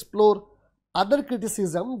free to explore other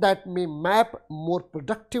criticism that may map more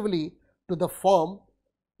productively to the form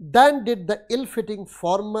than did the ill-fitting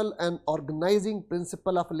formal and organizing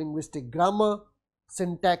principle of linguistic grammar,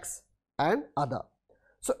 syntax and other.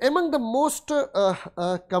 So, among the most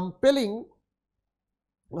compelling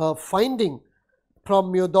finding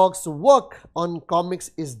from Miodrag's work on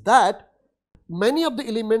comics is that many of the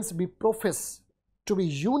elements we profess to be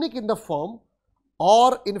unique in the form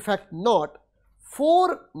or in fact not.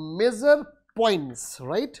 4 major points,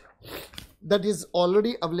 right, that is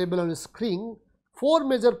already available on the screen. 4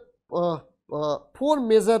 major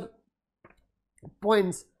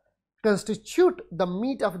points constitute the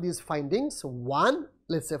meat of these findings. 1,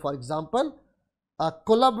 let's say for example, a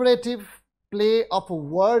collaborative play of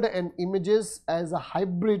word and images as a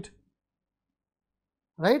hybrid,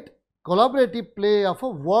 right, collaborative play of a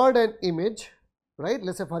word and image, right.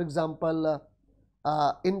 Let's say for example,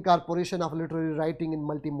 incorporation of literary writing in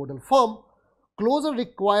multimodal form, closure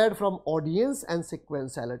required from audience and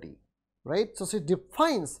sequentiality, right. So, she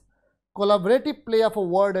defines collaborative play of a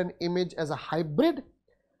word and image as a hybrid,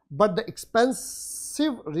 but the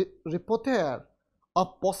expansive repertoire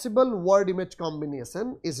of possible word image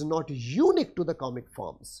combination is not unique to the comic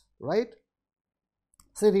forms, right.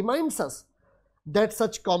 She reminds us that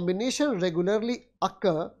such combinations regularly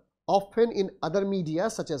occur often in other media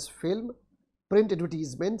such as film, print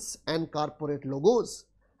advertisements and corporate logos.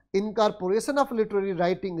 Incorporation of literary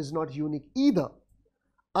writing is not unique either.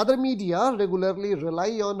 Other media regularly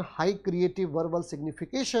rely on high creative verbal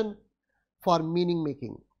signification for meaning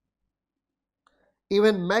making.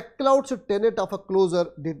 Even MacLeod's tenet of a closure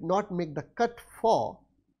did not make the cut for,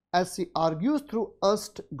 as she argues through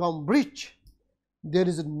Ernst Gombrich, there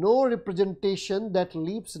is no representation that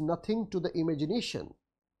leaves nothing to the imagination,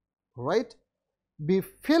 right. We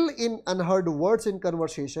fill in unheard words in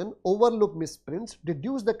conversation, overlook misprints,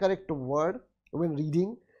 deduce the correct word when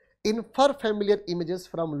reading, infer familiar images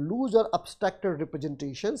from loose or abstracted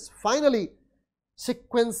representations. Finally,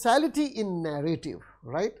 sequentiality in narrative,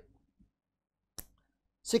 right.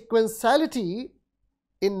 Sequentiality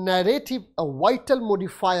in narrative, a vital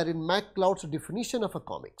modifier in MacLeod's definition of a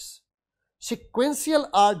comics. Sequential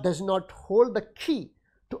art does not hold the key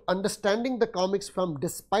to understanding the comics from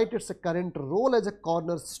despite its current role as a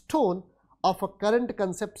cornerstone of a current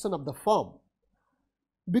conception of the form.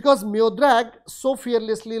 Because Miodrag so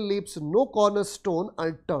fearlessly leaves no cornerstone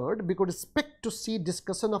unturned, we could expect to see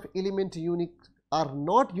discussion of elements unique or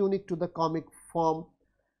not unique to the comic form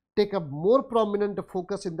take a more prominent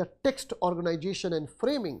focus in the text organization and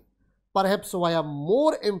framing, perhaps via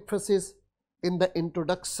more emphasis in the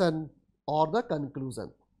introduction or the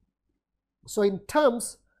conclusion. So, in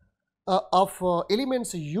terms of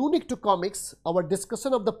elements unique to comics, our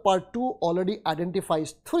discussion of the part 2 already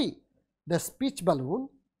identifies 3: the speech balloon,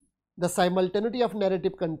 the simultaneity of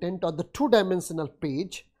narrative content on the 2-dimensional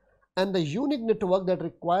page, and the unique network that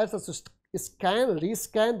requires us to scan,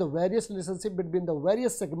 rescan the various relationship between the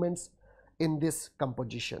various segments in this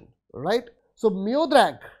composition, right. So,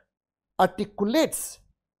 Miodrag articulates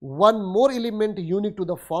one more element unique to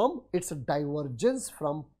the form, its divergence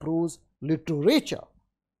from prose literature,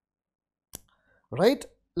 right.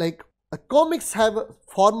 Like comics have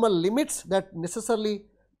formal limits that necessarily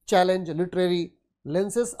challenge literary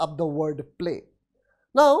lenses of the word play.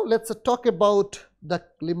 Now, let us talk about the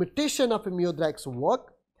limitation of Miodrag's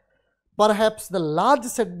work. Perhaps the large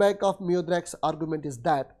setback of Miodrag's argument is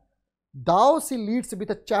that though she leads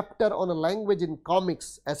with a chapter on a language in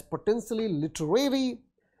comics as potentially literary,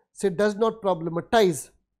 she does not problematize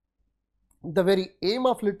the very aim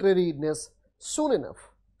of literariness soon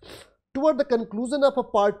enough. Toward the conclusion of a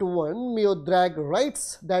part 1, Miodrag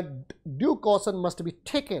writes that due caution must be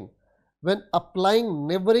taken when applying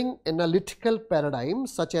neighboring analytical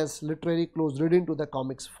paradigms such as literary close reading to the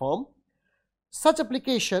comics form. Such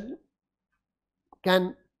application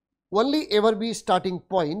can only ever be starting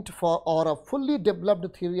point for or a fully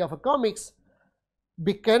developed theory of a comics.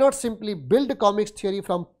 We cannot simply build comics theory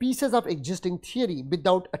from pieces of existing theory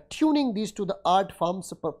without attuning these to the art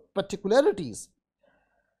form's particularities.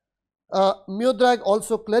 Miodrag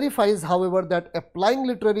also clarifies, however, that applying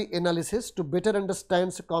literary analysis to better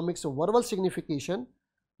understand comics' verbal signification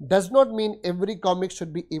does not mean every comic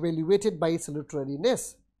should be evaluated by its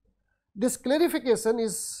literariness. This clarification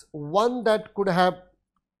is one that could have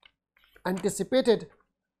anticipated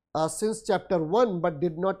since chapter 1 but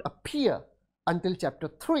did not appear until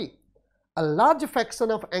chapter 3. A large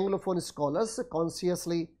faction of Anglophone scholars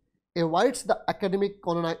consciously avoids the academic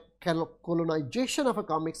colonization of a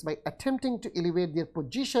comics by attempting to elevate their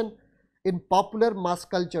position in popular mass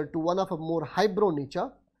culture to one of a more highbrow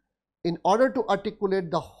nature. In order to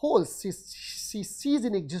articulate the holes she sees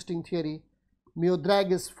in existing theory,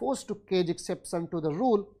 Miodrag is forced to cage exception to the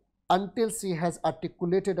rule until she has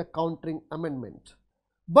articulated a countering amendment.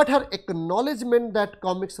 But her acknowledgement that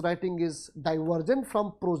comics writing is divergent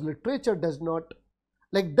from prose literature does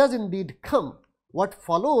indeed come. What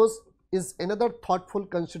follows is another thoughtful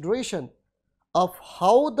consideration of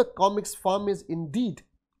how the comics form is indeed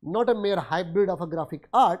not a mere hybrid of a graphic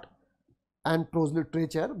art and prose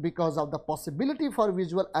literature because of the possibility for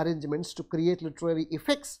visual arrangements to create literary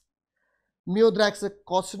effects. Miodrag's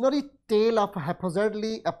cautionary tale of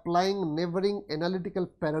haphazardly applying neighboring analytical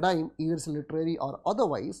paradigm, either literary or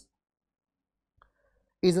otherwise,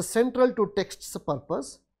 is central to text's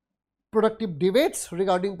purpose. Productive debates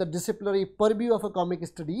regarding the disciplinary purview of a comic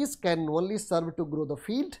studies can only serve to grow the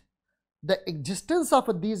field. The existence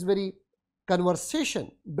of these very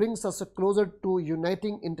conversation brings us closer to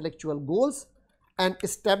uniting intellectual goals and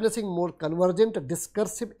establishing more convergent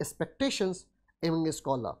discursive expectations among a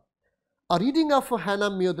scholar. A reading of Hannah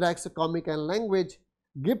Miodrag's Comic and Language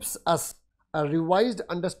gives us a revised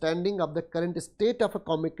understanding of the current state of a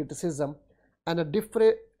comic criticism and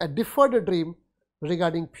a deferred dream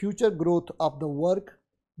regarding future growth of the work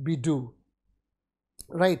we do.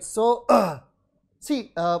 Right. So,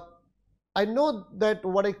 see, I know that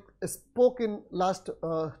what I spoke in last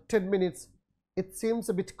 10 minutes, it seems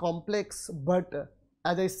a bit complex, but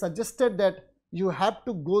as I suggested that you have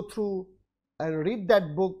to go through and read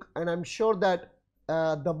that book, and I'm sure that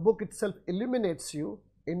the book itself illuminates you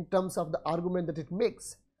in terms of the argument that it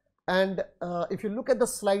makes. And if you look at the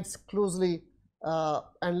slides closely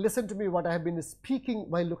and listen to me what I have been speaking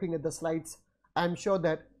while looking at the slides, I'm sure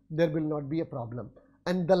that there will not be a problem.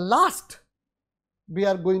 And the last, we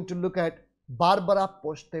are going to look at Barbara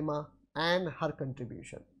Postema and her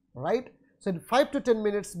contribution, right? So in 5 to 10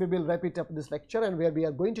 minutes, we will wrap it up this lecture, and where we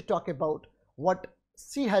are going to talk about what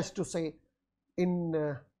she has to say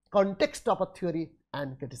in context of a theory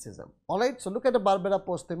and criticism. All right, so look at the Barbara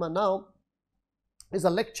Postema now. Is a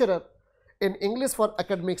lecturer in English for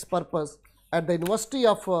academics purpose at the University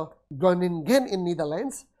of Groningen in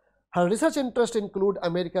Netherlands. Her research interests include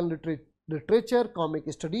American literature,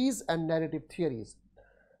 comic studies, and narrative theories.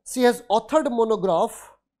 She has authored a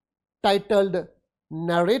monograph titled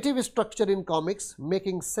Narrative Structure in Comics,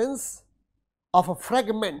 Making Sense of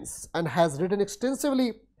Fragments, and has written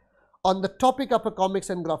extensively on the topic of comics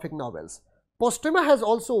and graphic novels. Postema has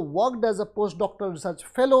also worked as a postdoctoral research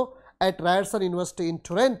fellow at Ryerson University in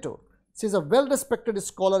Toronto. She is a well-respected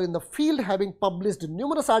scholar in the field, having published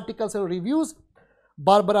numerous articles and reviews.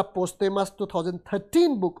 Barbara Postema's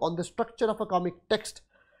 2013 book on the structure of a comic text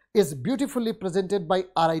is beautifully presented by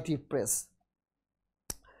IIT Press.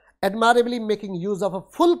 Admirably making use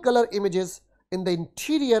of full-color images in the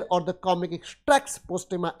interior or the comic extracts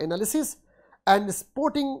Postema analysis and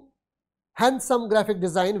sporting handsome graphic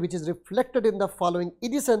design, which is reflected in the following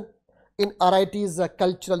edition in RIT's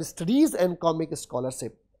Cultural Studies and Comic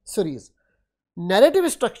Scholarship series. Narrative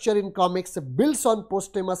structure in comics builds on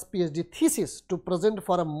Postema's PhD thesis to present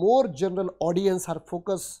for a more general audience her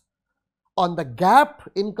focus on the gap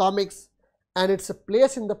in comics and its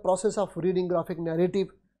place in the process of reading graphic narrative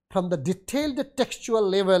from the detailed textual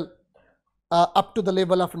level up to the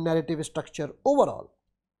level of narrative structure overall.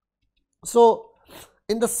 So,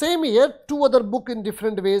 in the same year, two other books in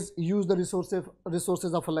different ways use the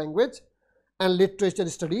resources of a language and literature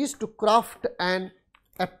studies to craft an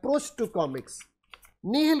approach to comics.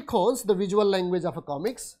 Neil Cohn's The Visual Language of a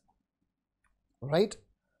Comics, right?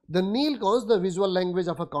 The Neil Cohn's The Visual Language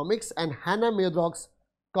of a Comics, and Hannah Miodrag's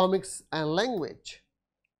Comics and Language,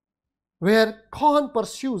 where Cohn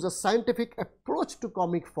pursues a scientific approach to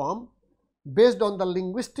comic form based on the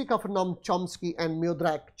linguistic of Noam Chomsky and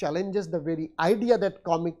Miodrack, challenges the very idea that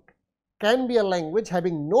comic can be a language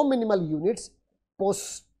having no minimal units.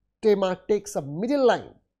 Postema takes a middle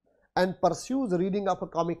line and pursues reading of a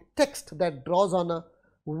comic text that draws on a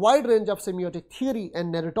wide range of semiotic theory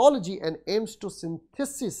and narratology and aims to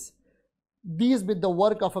synthesize these with the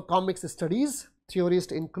work of a comics studies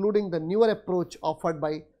theorist, including the newer approach offered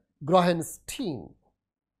by Grohenstein.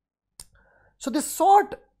 So this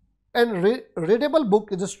short and readable book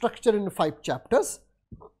is structured in 5 chapters,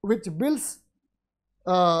 which builds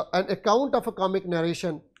an account of a comic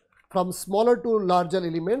narration from smaller to larger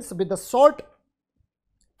elements. With the short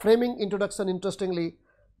framing introduction, interestingly,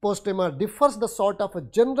 Postema differs the sort of a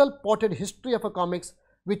general potted history of a comics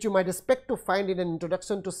which you might expect to find in an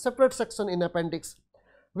introduction to separate section in appendix,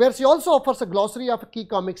 where she also offers a glossary of key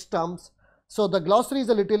comics terms. So the glossary is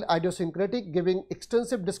a little idiosyncratic, giving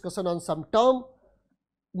extensive discussion on some term,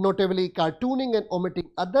 notably cartooning and omitting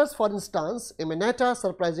others. For instance, emanata,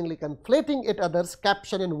 surprisingly conflating it others,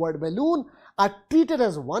 caption and word balloon are treated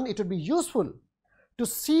as one. It would be useful to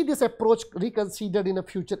see this approach reconsidered in a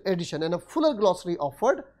future edition and a fuller glossary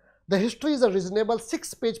offered. The history is a reasonable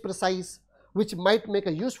 6-page precise, which might make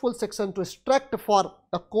a useful section to extract for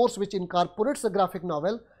a course which incorporates a graphic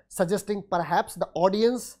novel, suggesting perhaps the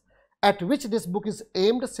audience at which this book is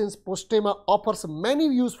aimed, since Postema offers many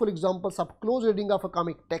useful examples of close reading of a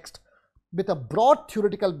comic text with a broad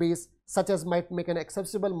theoretical base, such as might make an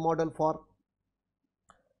accessible model for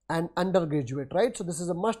an undergraduate, right? So this is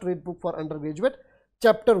a must-read book for undergraduate.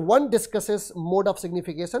 Chapter 1 discusses mode of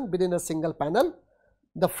signification within a single panel.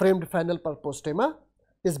 The framed panel per Postema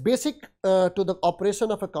is basic to the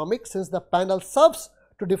operation of a comic, since the panel serves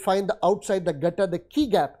to define the outside the gutter, the key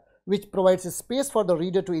gap, which provides a space for the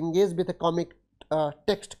reader to engage with a comic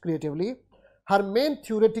text creatively. Her main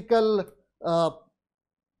theoretical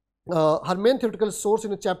source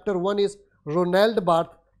in chapter 1 is Ronald Barth,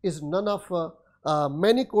 is none of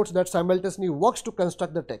many quotes that simultaneously works to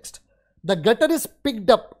construct the text. The gutter is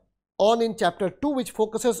picked up on in chapter 2, which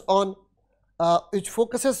focuses on the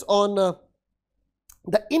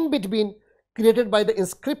in-between created by the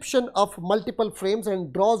inscription of multiple frames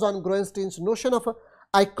and draws on Groenstein's notion of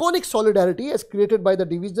iconic solidarity as created by the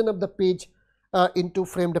division of the page into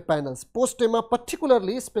framed panels. Postema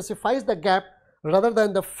particularly specifies the gap rather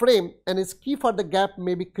than the frame, and is key for the gap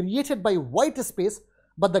may be created by white space,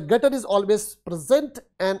 but the gutter is always present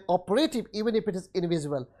and operative even if it is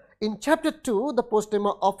invisible. In chapter 2, the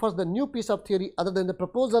Postema offers the new piece of theory other than the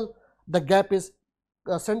proposal. The gap is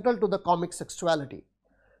central to the comic sexuality.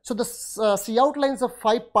 So she outlines a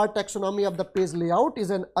 5-part taxonomy of the page layout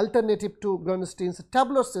is an alternative to Groenstein's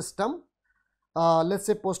tabular system. Let's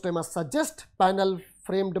say Postema suggests panel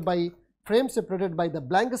frame separated by the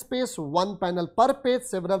blank space, 1 panel per page,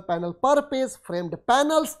 several panel per page, framed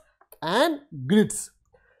panels and grids.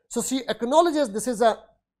 So she acknowledges this is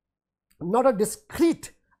not a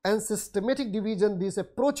discrete and systematic division. These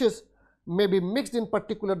approaches may be mixed, in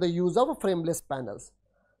particular the use of frameless panels.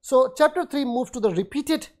 So chapter 3 moves to the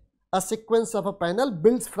repeated sequence of a panel,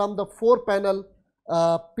 builds from the 4-panel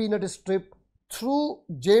peanut strip through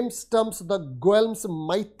James Stump's The Golem's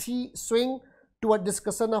Mighty Swing to a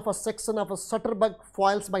discussion of a section of a Shutterbug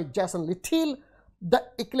foils by Jason Little. The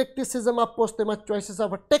eclecticism of Postema choices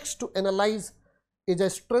of a text to analyze is a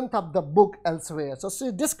strength of the book elsewhere. So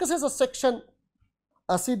she discusses a section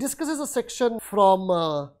from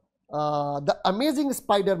The Amazing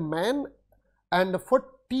Spider-Man and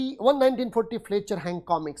 1940 Fletcher Hank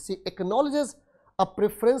comics. She acknowledges a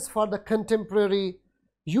preference for the contemporary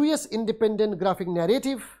US independent graphic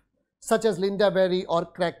narrative such as Linda Berry or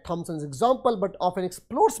Craig Thompson's example, but often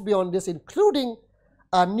explores beyond this, including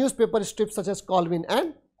newspaper strips such as Calvin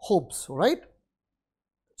and Hobbes, right?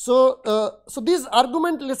 So, these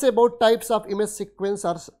arguments, let's say, about types of image sequence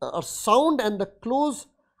are sound, and the close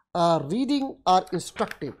reading are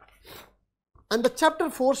instructive. And the chapter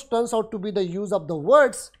 4 turns out to be the use of the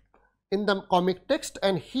words in the comic text,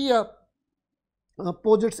 and here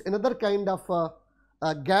posits another kind of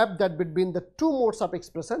a gap that between the 2 modes of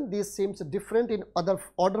expression. This seems different in other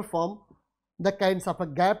order form, the kinds of a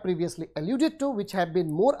gap previously alluded to, which have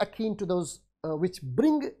been more akin to those which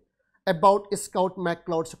bring about Scout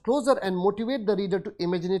McCloud's closure and motivate the reader to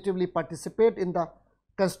imaginatively participate in the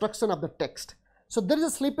construction of the text. So there is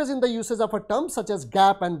a slippage in the uses of a term such as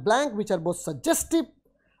gap and blank, which are both suggestive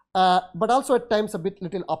but also at times a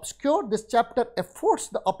little obscure. This chapter affords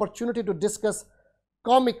the opportunity to discuss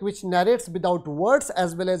comic which narrates without words,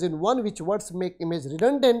 as well as in one which words make image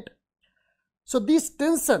redundant. So this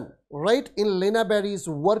tension, right, in Lena Berry's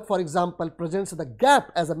work, for example, presents the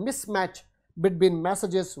gap as a mismatch between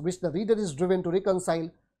messages which the reader is driven to reconcile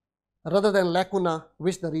rather than lacuna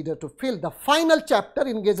which the reader to fill. The final chapter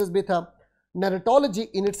engages with a narratology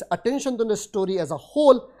in its attention to the story as a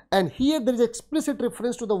whole, and here there is explicit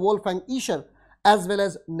reference to the Wolfgang Ischer as well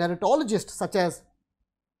as narratologists such as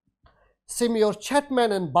Seymour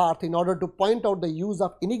Chapman and Barth in order to point out the use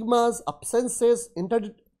of enigmas, absences,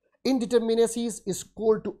 indeterminacies is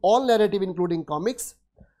core to all narrative including comics.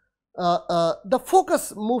 The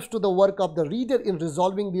focus moves to the work of the reader in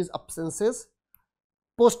resolving these absences.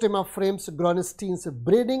 Postema frames Groenstein's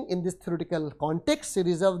breeding in this theoretical context. She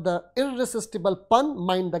reserved the irresistible pun,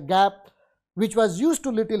 mind the gap, which was used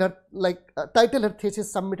to title her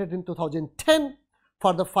thesis submitted in 2010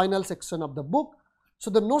 for the final section of the book. So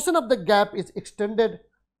the notion of the gap is extended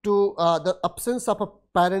to the absence of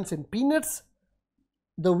parents in Peanuts,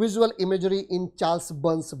 the visual imagery in Charles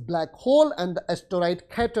Burns' Black Hole, and the asteroid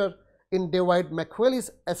crater in David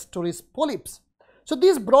Macquarie's Asteris Polyps. So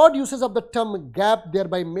these broad uses of the term gap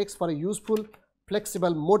thereby makes for a useful,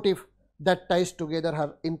 flexible motif that ties together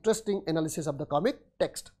her interesting analysis of the comic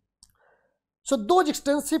text. So those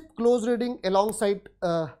extensive close reading alongside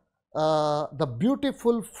the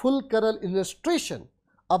beautiful full color illustration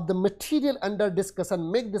of the material under discussion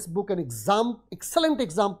make this book an excellent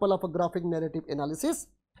example of a graphic narrative analysis.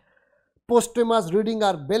 Posthumous reading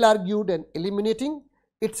are well argued and illuminating.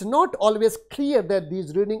 It's not always clear that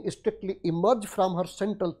these readings strictly emerge from her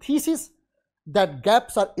central thesis that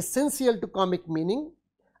gaps are essential to comic meaning,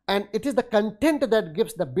 and it is the content that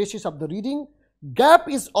gives the basis of the reading. Gap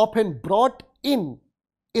is often brought in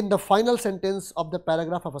the final sentence of the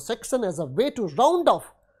paragraph of a section as a way to round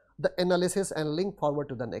off the analysis and link forward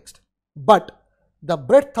to the next. But the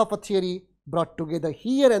breadth of a theory brought together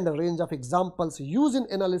here and the range of examples used in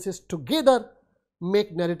analysis together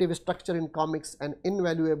make narrative structure in comics an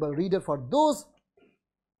invaluable reader for those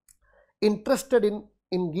interested in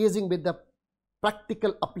engaging with the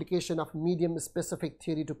practical application of medium specific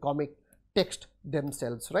theory to comic text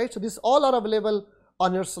themselves, right? So these all are available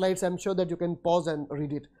on your slides. I'm sure that you can pause and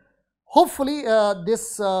read it. Hopefully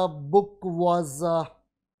this book was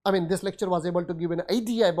this lecture was able to give an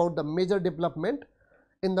idea about the major development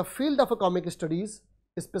in the field of comic studies,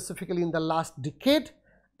 specifically in the last decade.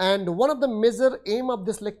 And one of the major aim of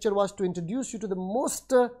this lecture was to introduce you to the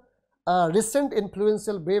most recent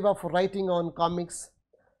influential wave of writing on comics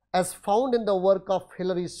as found in the work of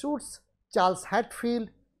Hilary Schutz, Charles Hatfield,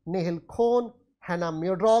 Nahil Cohn, Hannah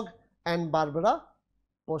Murdoch, and Barbara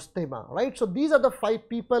Postema, right? So these are the 5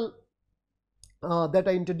 people that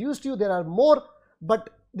I introduced you. There are more, but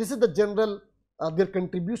this is the general their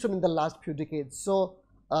contribution in the last few decades. So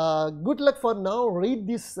good luck for now. Read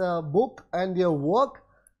this book and their work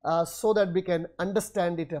so that we can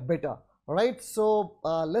understand it better, right? So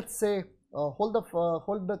let's say hold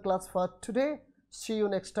the class for today. See you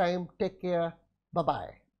next time. Take care. Bye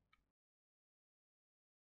bye.